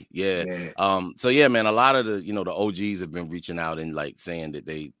 DITC. Yeah. So yeah, man, a lot of the, the OGs have been reaching out and like saying that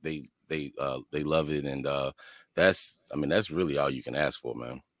they love it. And that's really all you can ask for,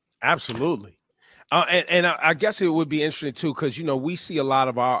 man. Absolutely. And I guess it would be interesting too, because we see a lot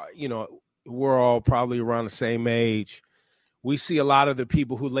of our, we're all probably around the same age. We see a lot of the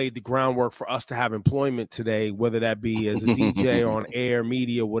people who laid the groundwork for us to have employment today, whether that be as a DJ on air,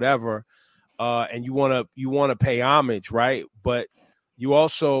 media, whatever. And you want to pay homage, right? But you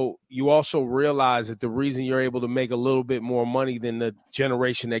also realize that the reason you're able to make a little bit more money than the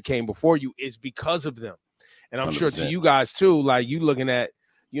generation that came before you is because of them. And I'm 100%. Sure to you guys too, like you looking at,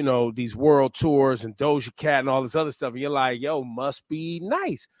 these world tours and Doja Cat and all this other stuff. And you're like, yo, must be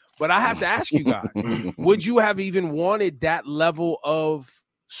nice. But I have to ask you guys, would you have even wanted that level of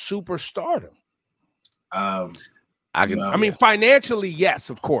superstardom? I mean, financially, yes,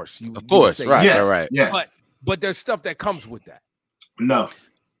 of course. Of course, right, yes, right. Yes. But there's stuff that comes with that. No.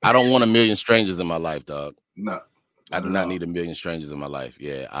 I don't want a million strangers in my life, dog. No. I do not need a million strangers in my life.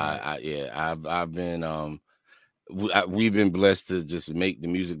 Yeah, I've been we've been blessed to just make the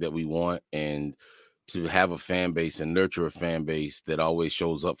music that we want and to have a fan base and nurture a fan base that always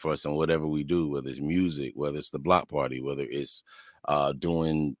shows up for us in whatever we do, whether it's music, whether it's the block party, whether it's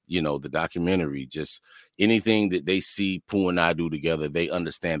doing, the documentary, just anything that they see Pooh and I do together, they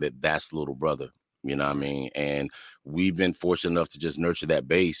understand that that's little brother. You know what I mean? And we've been fortunate enough to just nurture that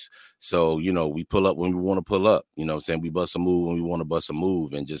base. So, we pull up when we want to pull up, we bust a move when we want to bust a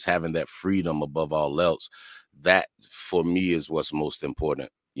move, and just having that freedom above all else. That for me is what's most important.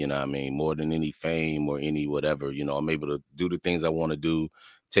 You know what I mean? More than any fame or any whatever, I'm able to do the things I want to do,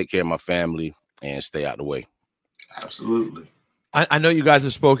 take care of my family, and stay out of the way. Absolutely. I know you guys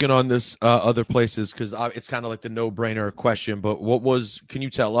have spoken on this other places because it's kind of like the no-brainer question, but can you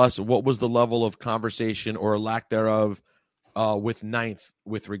tell us what was the level of conversation or lack thereof with Ninth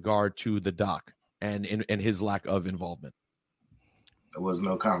with regard to the doc and his lack of involvement? There was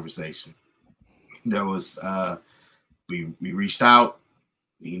no conversation. There was we reached out,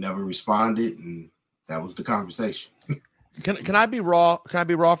 he never responded, and that was the conversation. Can I be raw? Can I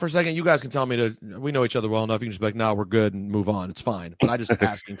be raw for a second? You guys can tell me we know each other well enough. You can just be like, no, we're good and move on. It's fine. But I just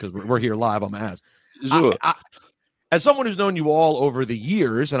asking because we're here live on my ass. Sure. as someone who's known you all over the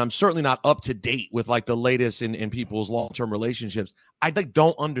years, and I'm certainly not up to date with like the latest in people's long-term relationships, I like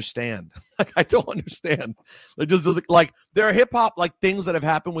don't understand. Like I don't understand. It just doesn't like there are hip hop like things that have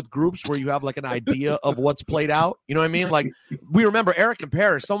happened with groups where you have like an idea of what's played out. You know what I mean? Like we remember Eric and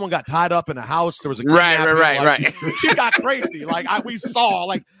Paris. Someone got tied up in a house. There was a right. She got crazy. Like we saw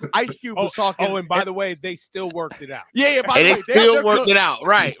like Ice Cube was talking. Oh, and by the way, they still worked it out. Yeah. By and the they way, still worked it out.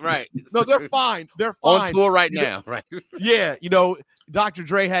 Right. No, they're fine. They're fine. On tour right now. Right. Yeah. You know, Dr.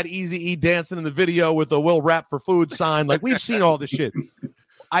 Dre had Eazy-E dancing in the video with the "Will Rap for Food" sign. Like we've seen all this shit.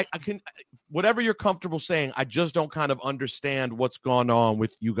 I can, whatever you're comfortable saying, I just don't kind of understand what's gone on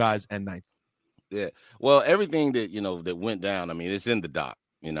with you guys and Ninth. Yeah. Well, everything that, that went down, I mean, it's in the doc,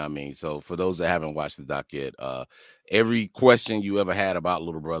 you know what I mean? So for those that haven't watched the doc yet, every question you ever had about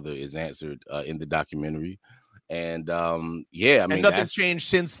Little Brother is answered in the documentary. And yeah, I mean, and nothing changed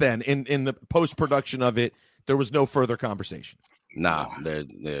since then in the post-production of it. There was no further conversation. Nah,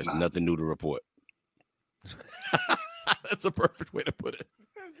 there's nothing new to report. That's a perfect way to put it.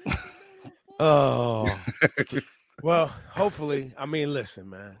 Oh, well, hopefully. I mean, listen,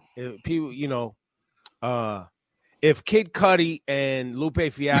 man. If people, if Kid Cudi and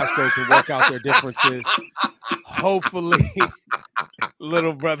Lupe Fiasco can work out their differences, hopefully,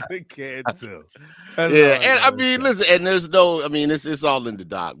 Little Brother can too. And I mean, listen, and there's no, I mean, it's all in the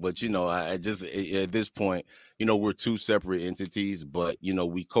doc, but I just at this point, we're two separate entities, but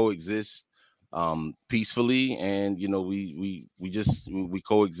we coexist peacefully, and we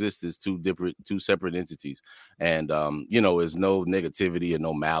coexist as two separate entities, and there's no negativity and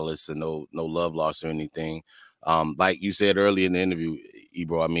no malice and no love loss or anything. Like you said earlier in the interview,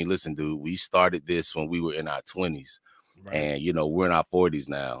 Ebro, I mean, listen, dude, we started this when we were in our 20s, right. And we're in our 40s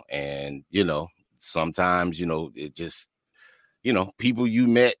now, and sometimes it just people you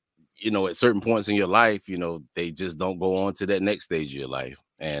met at certain points in your life, they just don't go on to that next stage of your life,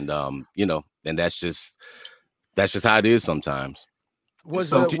 and and that's just how it is sometimes.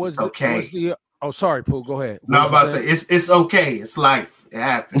 It's okay. Oh, sorry, Pooh. Go ahead. No, I was about to say it's okay. It's life. It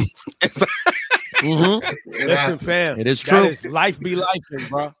happens. Listen, fam. It is true. Life be life,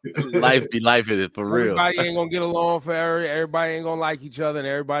 bro. Life be life in it for real. Everybody ain't gonna get along forever. Everybody ain't gonna like each other, and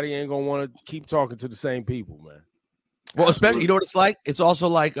everybody ain't gonna want to keep talking to the same people, man. Well, especially, you know what it's like? It's also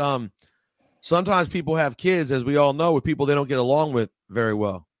like sometimes people have kids, as we all know, with people they don't get along with very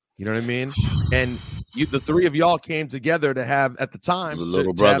well. You know what I mean? And the three of y'all came together to have, at the time,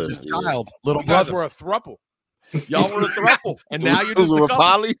 little brother, this child. Little you guys brother. were a throuple. Y'all were a throuple, and now you're just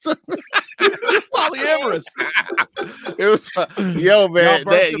polyamorous. It was yo, man.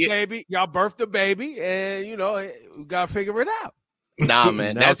 Y'all birthed a baby, and we gotta figure it out. Nah,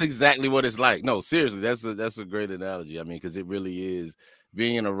 man, that's exactly what it's like. No, seriously, that's a great analogy. I mean, because it really is,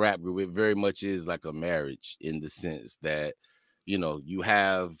 being in a rap group, it very much is like a marriage in the sense that you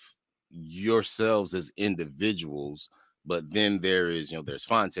have yourselves as individuals, but then there is there's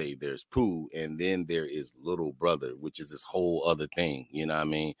Fonte, there's Pooh, and then there is Little Brother, which is this whole other thing. You know what I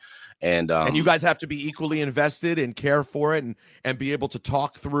mean? And you guys have to be equally invested and care for it, and be able to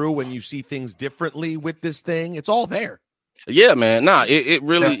talk through when you see things differently with this thing. It's all there. Yeah, man. Nah, it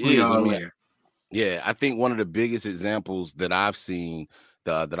really Definitely is. all I mean, there. yeah, I think one of the biggest examples that I've seen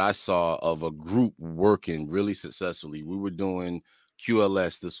that I saw of a group working really successfully, we were doing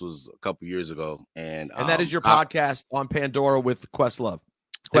QLS. This was a couple years ago, and that is your podcast on Pandora with Questlove.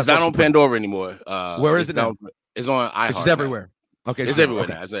 It's not on Pandora anymore. Where is it now? It's on iHeart. It's everywhere. Okay, it's everywhere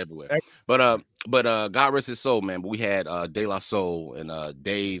now. It's everywhere. But God rest his soul, man. But we had De La Soul and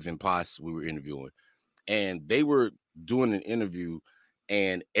Dave and Paz we were interviewing, and they were doing an interview.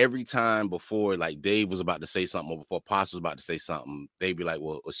 And every time before, like, Dave was about to say something, or before Paz was about to say something, they'd be like,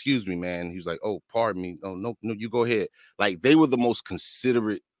 "Well, excuse me, man." He was like, "Oh, pardon me. Oh, no, you go ahead." Like, they were the most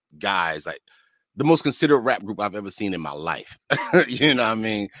considerate guys, like the most considerate rap group I've ever seen in my life. You know what I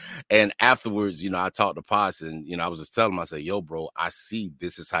mean? And afterwards, I talked to Paz, and I was just telling him, I said, "Yo, bro, I see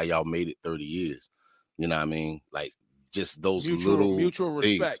this is how y'all made it 30 years." You know what I mean? Like, just those mutual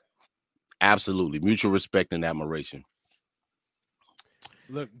respect. Things. Absolutely, mutual respect and admiration.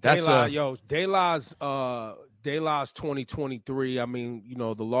 Look, De La's 2023. I mean,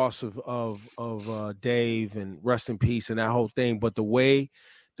 the loss of Dave, and rest in peace and that whole thing. But the way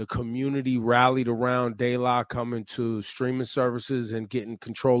the community rallied around De La coming to streaming services and getting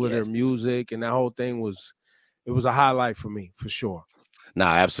control of their music, and that whole thing was a highlight for me, for sure.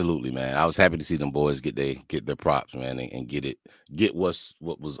 Nah, absolutely, man. I was happy to see them boys get their props, man, and get what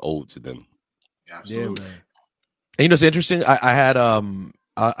was owed to them. Absolutely. Yeah, man. And it's interesting. I had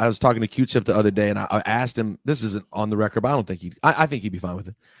I was talking to Q-Tip the other day, and I asked him, this isn't on the record, but I don't think I think he'd be fine with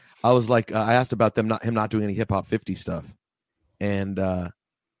it. I was like, I asked about him not doing any hip hop 50 stuff, and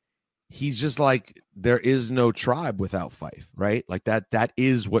he's just like, there is no Tribe without Fife, right? Like that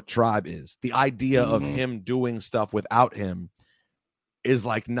is what Tribe is. The idea of him doing stuff without him is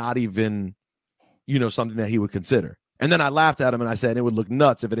like not even, something that he would consider. And then I laughed at him and I said, it would look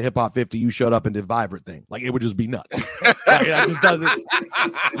nuts if at a Hip Hop 50 you showed up and did Vibrant Thing. Like, it would just be nuts. Like, that just doesn't.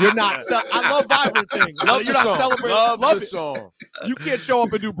 You're not. I love Vibrant Thing. You're not celebrating. Love the song. You can't show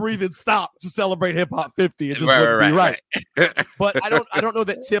up and do Breathe and Stop to celebrate Hip Hop 50. It just wouldn't be right. But I don't know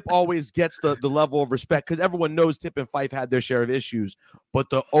that Tip always gets the level of respect, because everyone knows Tip and Fife had their share of issues. But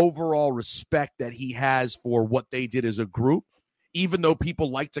the overall respect that he has for what they did as a group, even though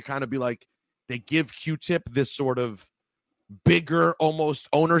people like to kind of be like, they give Q-Tip this sort of bigger almost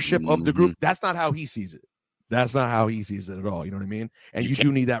ownership of the group. That's not how he sees it. That's not how he sees it at all. You know what I mean? And you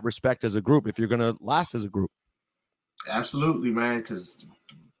do need that respect as a group if you're going to last as a group. Absolutely, man. Because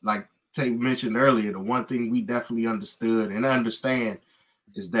like Tate mentioned earlier, the one thing we definitely understood and understand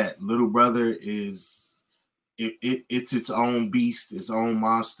is that Little Brother is it's its own beast, its own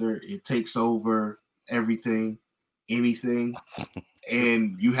monster. It takes over everything, anything,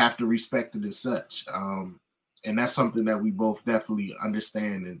 and you have to respect it as such. And that's something that we both definitely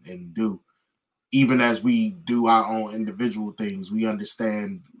understand and do. Even as we do our own individual things, we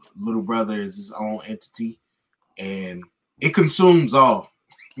understand Little Brother is his own entity, and it consumes all.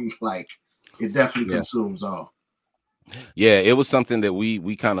 Like, it definitely consumes all. Yeah, it was something that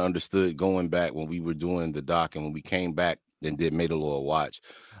we kind of understood going back when we were doing the doc, and when we came back and did Made a Lord Watch.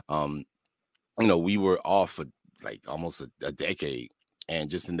 We were off for like almost a decade, and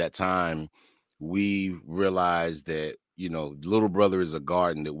just in that time, we realized that, Little Brother is a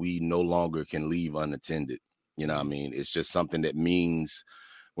garden that we no longer can leave unattended. You know what I mean? It's just something that means,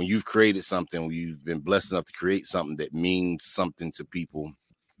 when you've created something, when you've been blessed enough to create something that means something to people,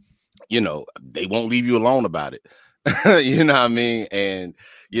 they won't leave you alone about it. You know what I mean? And,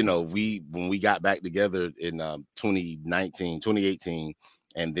 when we got back together in 2018,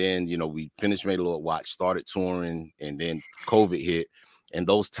 and then, we finished Made a Lord Watch, started touring, and then COVID hit. And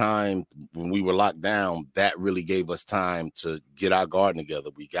those times when we were locked down, that really gave us time to get our garden together.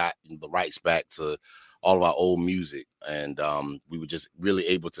 We got the rights back to all of our old music. And we were just really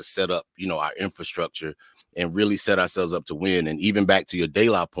able to set up, our infrastructure and really set ourselves up to win. And even back to your De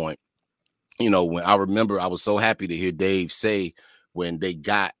La point, when I remember, I was so happy to hear Dave say when they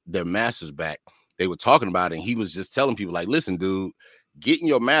got their masters back, they were talking about it. And he was just telling people, like, listen, dude, getting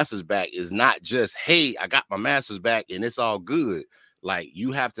your masters back is not just, hey, I got my masters back and it's all good. Like,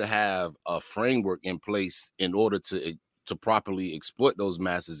 you have to have a framework in place in order to properly exploit those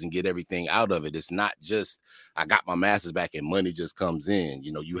masters and get everything out of it. It's not just, I got my masters back and money just comes in.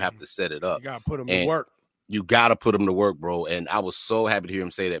 You have to set it up. You got to put them to work. You got to put them to work, bro. And I was so happy to hear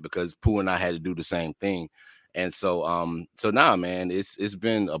him say that, because Pooh and I had to do the same thing. And so now, man, it's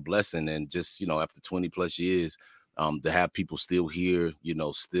been a blessing. And just, after 20 plus years, to have people still here,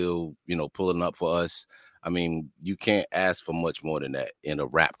 still, pulling up for us. I mean, you can't ask for much more than that in a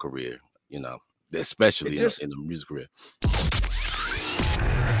rap career, especially in a music career.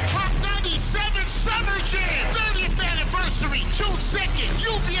 Hot 97 Summer Jam, 30th anniversary, June 2nd,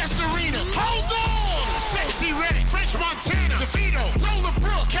 UBS Arena. Hold on! Sexy Red, French Montana, DeVito, Roller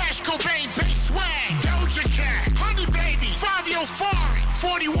Brook, Cash Cobain, Bass Swag, Doja Cat, Honey Baby, Fabio Foreign,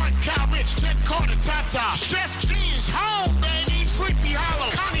 41 Cal Rich, Jet Carter, Tata, Chef G is home, baby, Sleepy Hollow,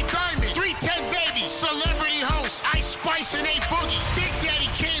 Connie Diamond, 310 Baby, Celebrity Host, Ice Spice and A Boogie. Big Daddy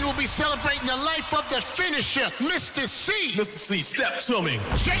Kane will be celebrating the life of the finisher, Mr. C. Mr. C, step to me.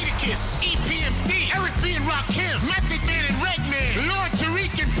 Jadakiss, EPMD, Eric B. and Rakim, Method Man and Redman, Lord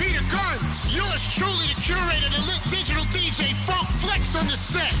Tariq and Peter Guns. Yours truly, the curator, the lit digital DJ, Funk Flex on the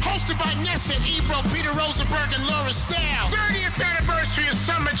set. Hosted by Nessa, Ebro, Peter Rosenberg, and Laura Stiles. 30th anniversary of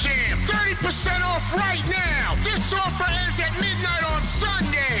Summer Jam. 30% off right now. This offer ends at midnight on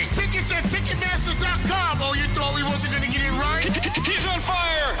Sunday. Tickets at Ticketmaster.com. Oh, you thought we wasn't going to get it right? He's on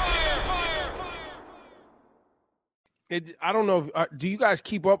fire. I don't know. Do you guys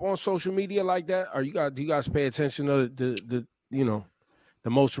keep up on social media like that? Do you guys pay attention to the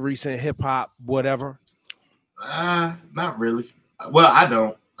most recent hip hop, whatever? Not really. Well, I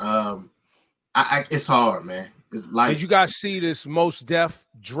don't. I it's hard, man. It's like, did you guys see this Most Def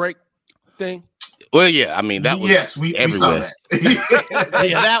Drake thing? Well, yeah, I mean, that was we saw that.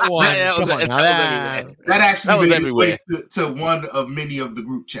 Yeah, that one. That actually made its way to one of many of the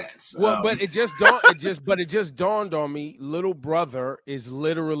group chats. Well, but it just dawned on me. Little Brother is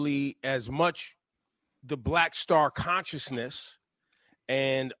literally as much the Black Star consciousness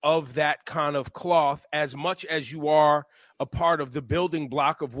and of that kind of cloth as much as you are a part of the building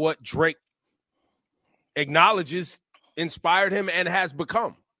block of what Drake acknowledges inspired him and has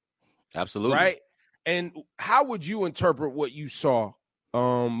become. Absolutely. Right. And how would you interpret what you saw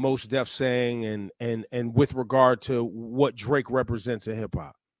Mos Def saying and with regard to what Drake represents in hip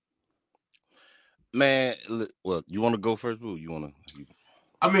hop? Man, well, you want to go first, Boo? You want to?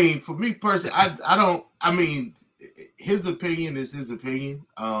 I mean, for me personally, I don't. I mean, his opinion is his opinion.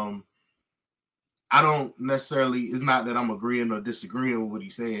 I don't necessarily. It's not that I'm agreeing or disagreeing with what he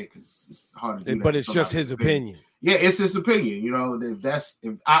said, because it's hard to do that. But it's just his opinion. Yeah, it's his opinion. You know, if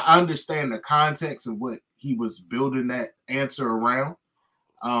I understand the context of what he was building that answer around,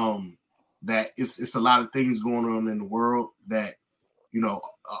 that it's a lot of things going on in the world that, you know,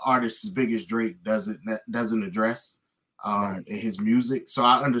 an artist as big as Drake doesn't address in his music. So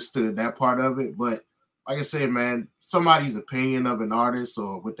I understood that part of it. But like I said, man, somebody's opinion of an artist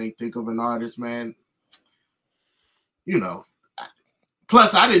or what they think of an artist, man, you know.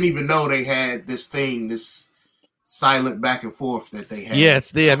 Plus, I didn't even know they had this silent back and forth that they had. Yeah,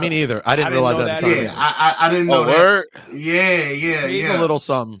 me neither. I didn't realize that at the time. Yeah, I didn't know that. Yeah. He's a little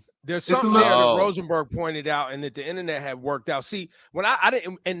something. There's something there that Rosenberg pointed out and that the internet had worked out. See, when I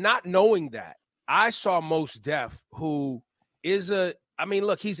didn't, and not knowing that, I saw Mos Def, who is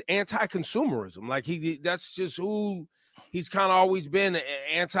look, he's anti-consumerism. Like that's just who he's kind of always been,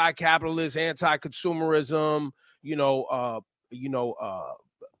 anti-capitalist, anti-consumerism,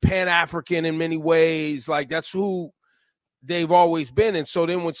 Pan-African in many ways. Like that's who they've always been. And so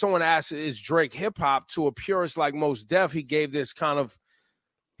then when someone asks, is Drake hip hop, to a purist like Mos Def, he gave this kind of,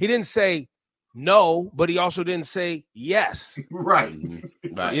 he didn't say no, but he also didn't say yes. Right. You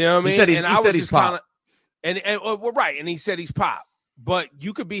know what I mean? He said he's pop. Right. And he said he's pop, but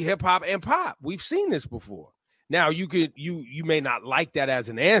you could be hip hop and pop. We've seen this before. Now you may not like that as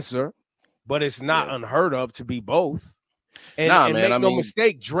an answer, but it's not unheard of to be both. And make no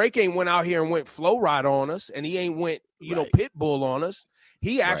mistake, Drake ain't went out here and went Flow Ride on us, and he ain't went, Pitbull on us.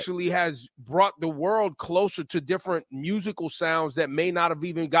 He actually has brought the world closer to different musical sounds that may not have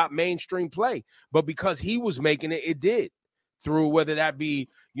even got mainstream play, but because he was making it, it did, through whether that be,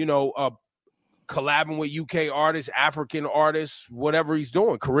 collabing with UK artists, African artists, whatever he's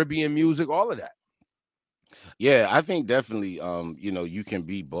doing, Caribbean music, all of that. Yeah, I think definitely, you can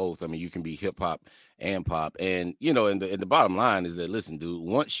be both. I mean, you can be hip hop and pop. And, and the bottom line is that, listen, dude,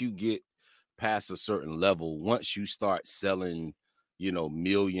 once you get past a certain level, once you start selling,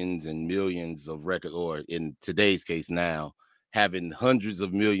 millions and millions of records, or in today's case now, having hundreds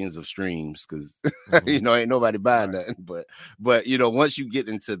of millions of streams, because, ain't nobody buying nothing. But, once you get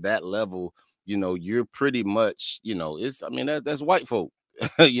into that level, you're pretty much, that's white folk.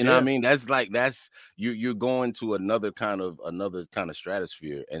 What I mean? That's you're going to another kind of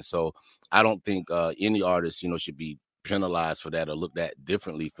stratosphere. And so I don't think any artist, should be penalized for that or looked at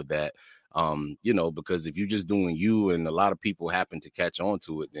differently for that. Because if you're just doing you and a lot of people happen to catch on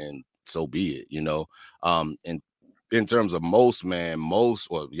to it, then so be it, and in terms of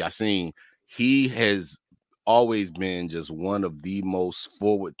Yasin, he has always been just one of the most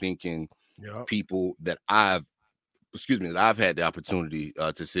forward-thinking people that I've had the opportunity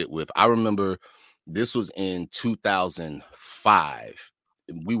to sit with. I remember this was in 2005.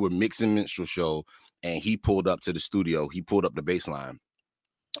 We were mixing Minstrel Show, and he pulled up to the studio. He pulled up the bass line,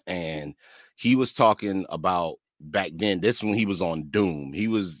 and he was talking about back then. This when he was on Doom. He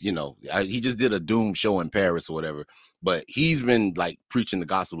was, he just did a Doom show in Paris or whatever. But he's been like preaching the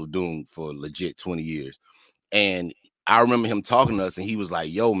gospel of Doom for legit 20 years. And I remember him talking to us, and he was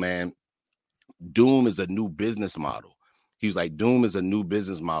like, "Yo, man, Doom is a new business model." He was like, "Doom is a new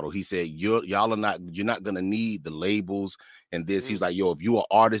business model." He said, you're not gonna need the labels and this. He was like, "Yo, if you're an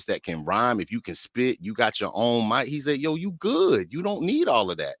artist that can rhyme, if you can spit, you got your own mic." He said, "Yo, you good. You don't need all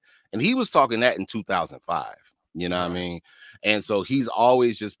of that." And he was talking that in 2005. You know what I mean? And so he's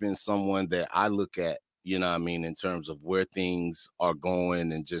always just been someone that I look at, in terms of where things are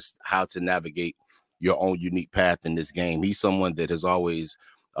going and just how to navigate your own unique path in this game. He's someone that has always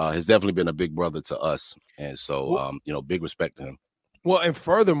has definitely been a big brother to us. And so, big respect to him. Well, and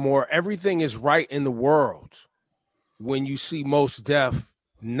furthermore, everything is right in the world when you see Mos Def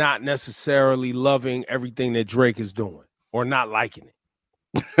not necessarily loving everything that Drake is doing or not liking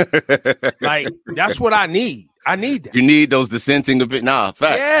it. Like, that's what I need. I need that. You need those dissenting a bit. Nah,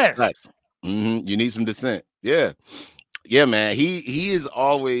 facts. Yes. Facts. You need some dissent. Yeah. Yeah, man. He is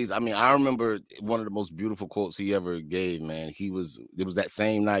always, I remember one of the most beautiful quotes he ever gave, man. It was that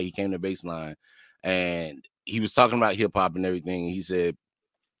same night he came to Baseline, and he was talking about hip hop and everything. He said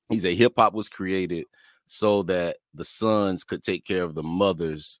hip hop was created so that the sons could take care of the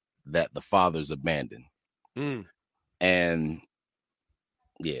mothers that the fathers abandoned. And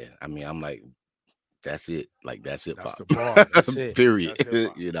yeah, I mean, I'm like, that's it. Like, that's it. That's Pop. the bar. That's it. Period. That's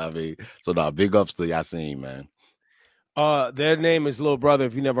it, You know what I mean? So big ups to Yasin, man. Their name is Little Brother.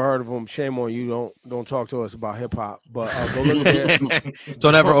 If you never heard of them, shame on you. Don't talk to us about hip hop. But go look at it.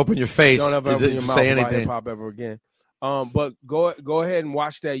 Don't ever open your face. Don't ever open your mouth say about anything. hip hop ever again. But go ahead and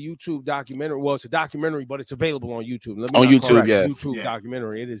watch that YouTube documentary. Well, it's a documentary, but it's available on YouTube. On YouTube, yeah. YouTube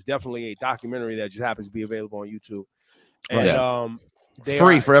documentary. It is definitely a documentary that just happens to be available on YouTube. And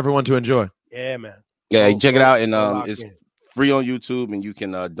free for everyone to enjoy. Yeah, man. Yeah, you check it out, and it's free on YouTube, and you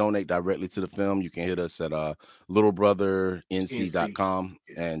can donate directly to the film. You can hit us at littlebrothernc.com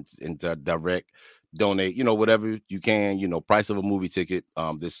and direct donate, whatever you can, price of a movie ticket.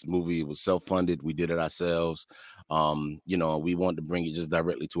 This movie was self-funded. We did it ourselves. We wanted to bring it just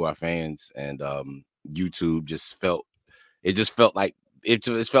directly to our fans, and YouTube just felt like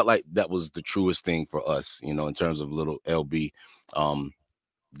that was the truest thing for us, in terms of little LB.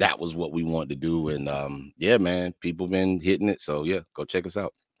 That was what we wanted to do, and yeah, man, people been hitting it. So yeah, go check us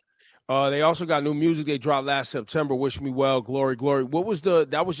out. They also got new music they dropped last September. Wish Me Well, Glory, Glory. What was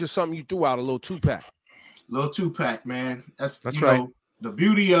that was just something you threw out, a little 2-pack. Little 2-pack, man. That's right. The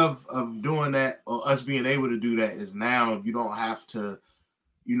beauty of doing that, or us being able to do that, is now you don't have to,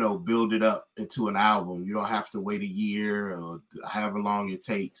 build it up into an album. You don't have to wait a year or however long it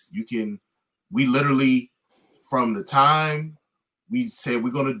takes. We literally, from the time we said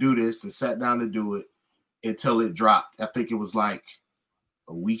we're going to do this and sat down to do it until it dropped, I think it was like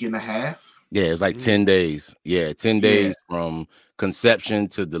a week and a half. Yeah, it was like 10 days. Yeah, 10 days from conception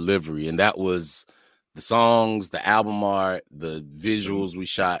to delivery. And that was the songs, the album art, the visuals we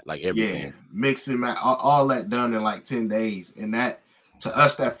shot, like everything. Yeah, mixing, all that done in like 10 days. And that, to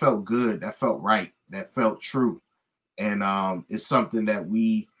us, that felt good. That felt right. That felt true. And it's something that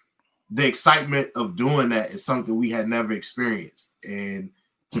the excitement of doing that is something we had never experienced. And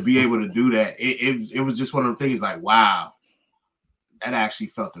to be able to do that, it was just one of the things like, wow, that actually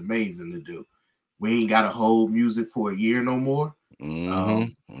felt amazing to do. We ain't got to hold music for a year no more.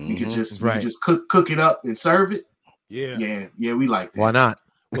 We could just cook it up and serve it. Yeah, we like that. Why not?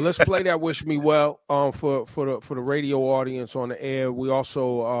 Well, let's play that "Wish Me Well" for the radio audience on the air. We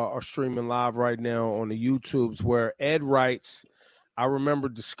also are streaming live right now on the YouTubes, where Ed writes, "I remember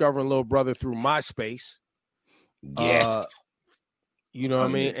discovering Little Brother through MySpace." Yes. You know what I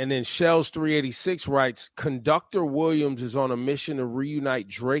mean? And then Shells 386 writes, Conductor Williams is on a mission to reunite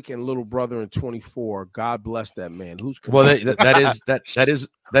Drake and Little Brother in 24. God bless that man. Who's Conductor? Well,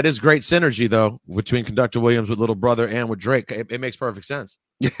 that is great synergy though between Conductor Williams with Little Brother and with Drake. It makes perfect sense.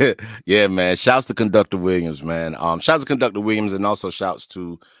 Yeah, man. Shouts to Conductor Williams, man. Shouts to Conductor Williams, and also shouts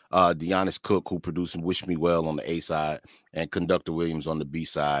to Deonis Cook, who produced Wish Me Well on the A side, and Conductor Williams on the B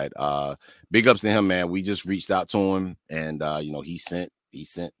side. Big ups to him, man. We just reached out to him, and he sent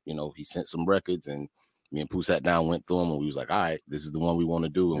some records, and me and Pooh sat down, went through them, and we was like, all right, this is the one we want to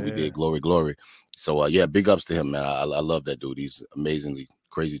do, and we did Glory, Glory. So yeah, big ups to him, man. I love that dude. He's amazingly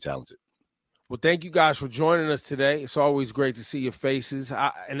crazy talented. Well, thank you guys for joining us today. It's always great to see your faces.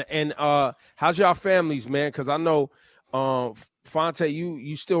 And how's y'all families, man? Because I know, Fonte,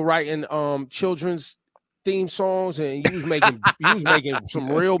 you still writing children's theme songs, and you was making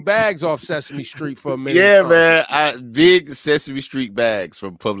some real bags off Sesame Street for a minute. Yeah, man. Big Sesame Street bags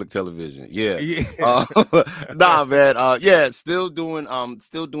from public television. Yeah. Nah, man. Yeah, still doing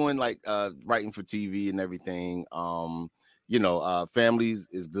like writing for TV and everything. Families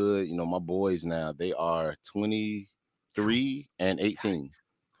is good. My boys now, they are 23 and 18.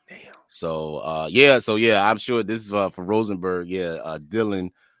 Damn. So I'm sure this is for Rosenberg.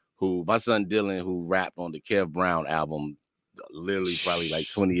 Dylan, my son Dylan, who rapped on the Kev Brown album, literally probably like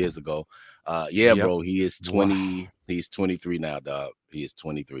 20 years ago. Bro, he is 20. Wow. He's 23 now, dog. He is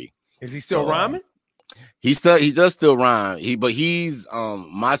 23. Is he still rhyming? He does still rhyme. He's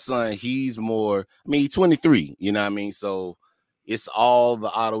my son, he's more, he's 23, you know what I mean? So it's all the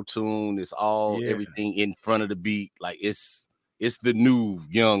auto-tune, it's all everything in front of the beat. Like it's the new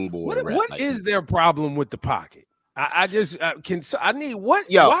young boy. What is their problem with the pocket? Why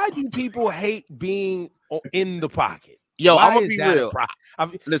do people hate being in the pocket? Yo, I'm gonna be real.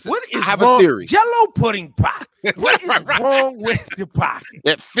 Listen, what is I have wrong? A theory. Jello pudding pocket. What is wrong with the pocket?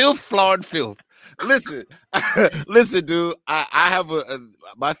 That filth, flawed filth. Listen, dude. I have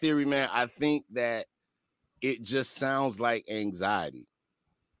my theory, man. I think that it just sounds like anxiety,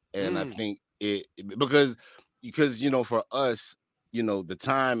 and I think it because for us, the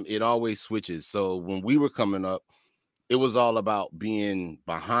time it always switches. So when we were coming up, it was all about being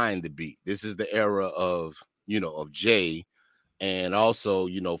behind the beat. This is the era of, of Jay. And also,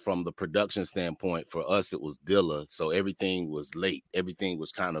 from the production standpoint, for us, it was Dilla. So everything was late. Everything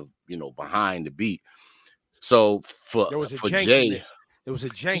was kind of, behind the beat. So for Jay, there was a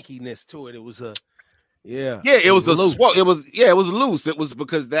jankiness to it. It was a Yeah, it was loose. It was loose. It was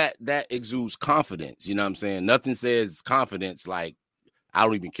because that exudes confidence. You know what I'm saying? Nothing says confidence like I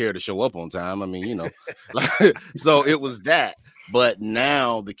don't even care to show up on time. I mean, so it was that. But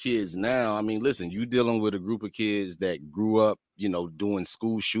now the kids listen, you dealing with a group of kids that grew up, doing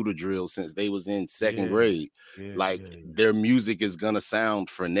school shooter drills since they was in second grade. Their music is gonna sound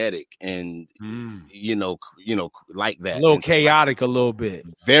frenetic and like that. A little chaotic, a little bit.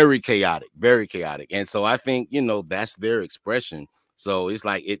 Very chaotic. And so I think, that's their expression. So it's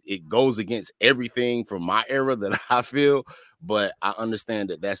like it goes against everything from my era that I feel, but I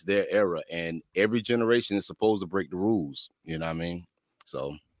understand that that's their era, and every generation is supposed to break the rules. You know what I mean?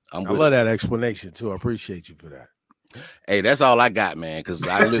 So I love that explanation too. I appreciate you for that. Hey, that's all I got, man. Because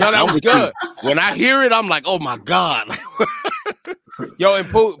I listen. No, that was good. When I hear it, I'm like, oh my God. Yo, and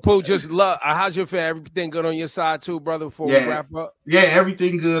Pooh, just love. How's your family? Everything good on your side too, brother? Before we wrap up. Yeah,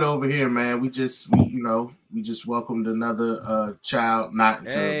 everything good over here, man. We just welcomed another child, not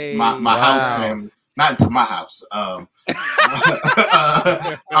into my house family, not into my house. I'm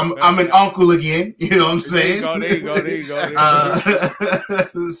an uncle again. You know what I'm saying? There you go.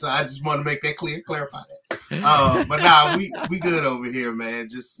 So I just want to make that clear, clarify that. But nah, we good over here, man.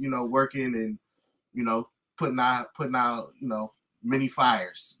 Just working and putting out many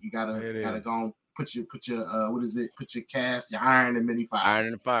fires. You gotta go and put your put your iron in many fires. Iron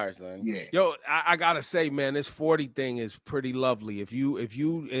in the fire, son. Yeah. Yo, I gotta say, man, this 40 thing is pretty lovely. If you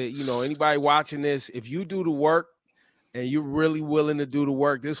anybody watching this, if you do the work and you're really willing to do the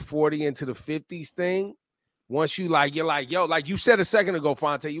work, this 40 into the 50s thing, once you're like, yo, like you said a second ago,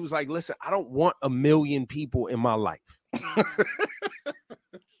 Fonte, you was like, listen, I don't want 1 million people in my life.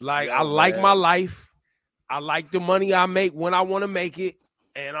 I like my life. I like the money I make when I want to make it,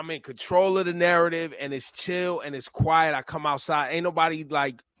 and I'm in control of the narrative, and it's chill and it's quiet. I come outside. Ain't nobody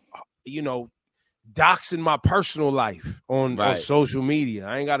doxing my personal life on social media.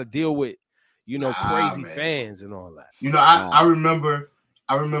 I ain't got to deal with, crazy fans and all that.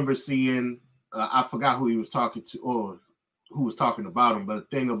 I remember seeing, I forgot who he was talking to or who was talking about him, but a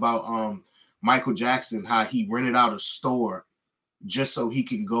thing about Michael Jackson, how he rented out a store just so he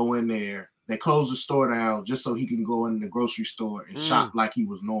can go in there. They closed the store down just so he can go in the grocery store and shop like he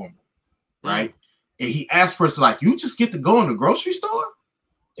was normal, right? And he asked person like, you just get to go in the grocery store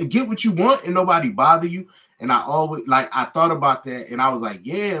and get what you want and nobody bother you. And I always I thought about that and I was like,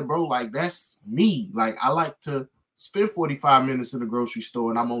 yeah, bro, like that's me. Like I like to spend 45 minutes in the grocery store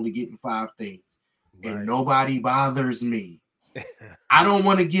and I'm only getting 5 things and nobody bothers me. I don't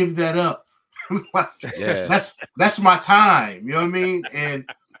want to give that up. That's my time. You know what I mean? And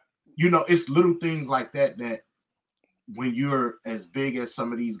it's little things like that when you're as big as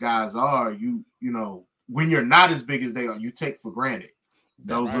some of these guys are, when you're not as big as they are, you take for granted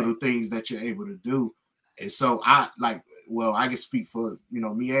those little things that you're able to do. And so I can speak for,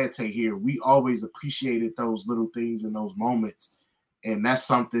 me and Tay here. We always appreciated those little things and those moments. And that's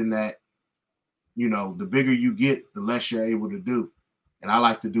something that, the bigger you get, the less you're able to do. And I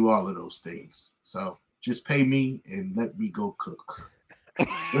like to do all of those things. So just pay me and let me go cook.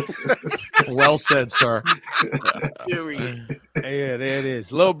 Well said, sir. Period. Yeah, there it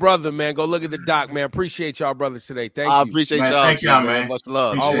is. Little brother, man. Go look at the doc, man. Appreciate y'all brothers today. Thank you. I appreciate y'all. Thank y'all, man. Much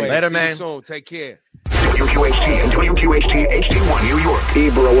love. Always. Later, See man. you soon. Take care. WQHT and WQHT HD1 New York.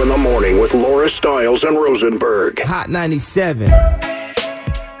 Ebro in the morning with Laura Stiles and Rosenberg. Hot 97.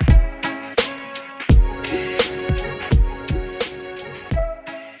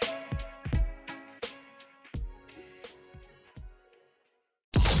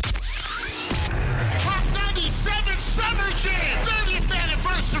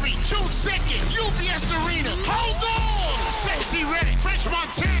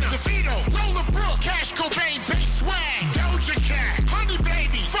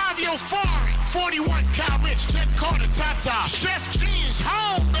 Chef G's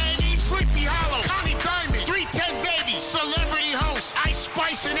home, baby. Sleepy Hollow, Connie Diamond, 310 baby, celebrity host, Ice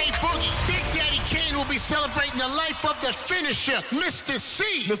Spice and A Boogie. Big Daddy Kane will be celebrating the life of the finisher, Mr.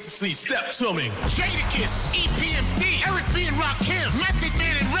 C. Mr. C, step to me. Jadakiss, EPMD, Eric B. and Rakim, Method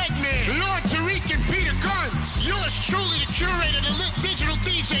Man and Redman, Lord Tariq and Peter Guns. Yours truly, the curator, the lit digital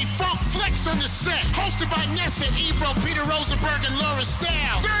DJ, Funk Flex on the set. Hosted by Nessa, Ebro, Peter Rosenberg, and Laura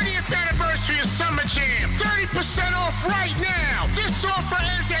Stiles. 30th anniversary of Summer Jam. 30% off right now. This offer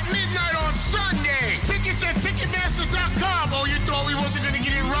ends at midnight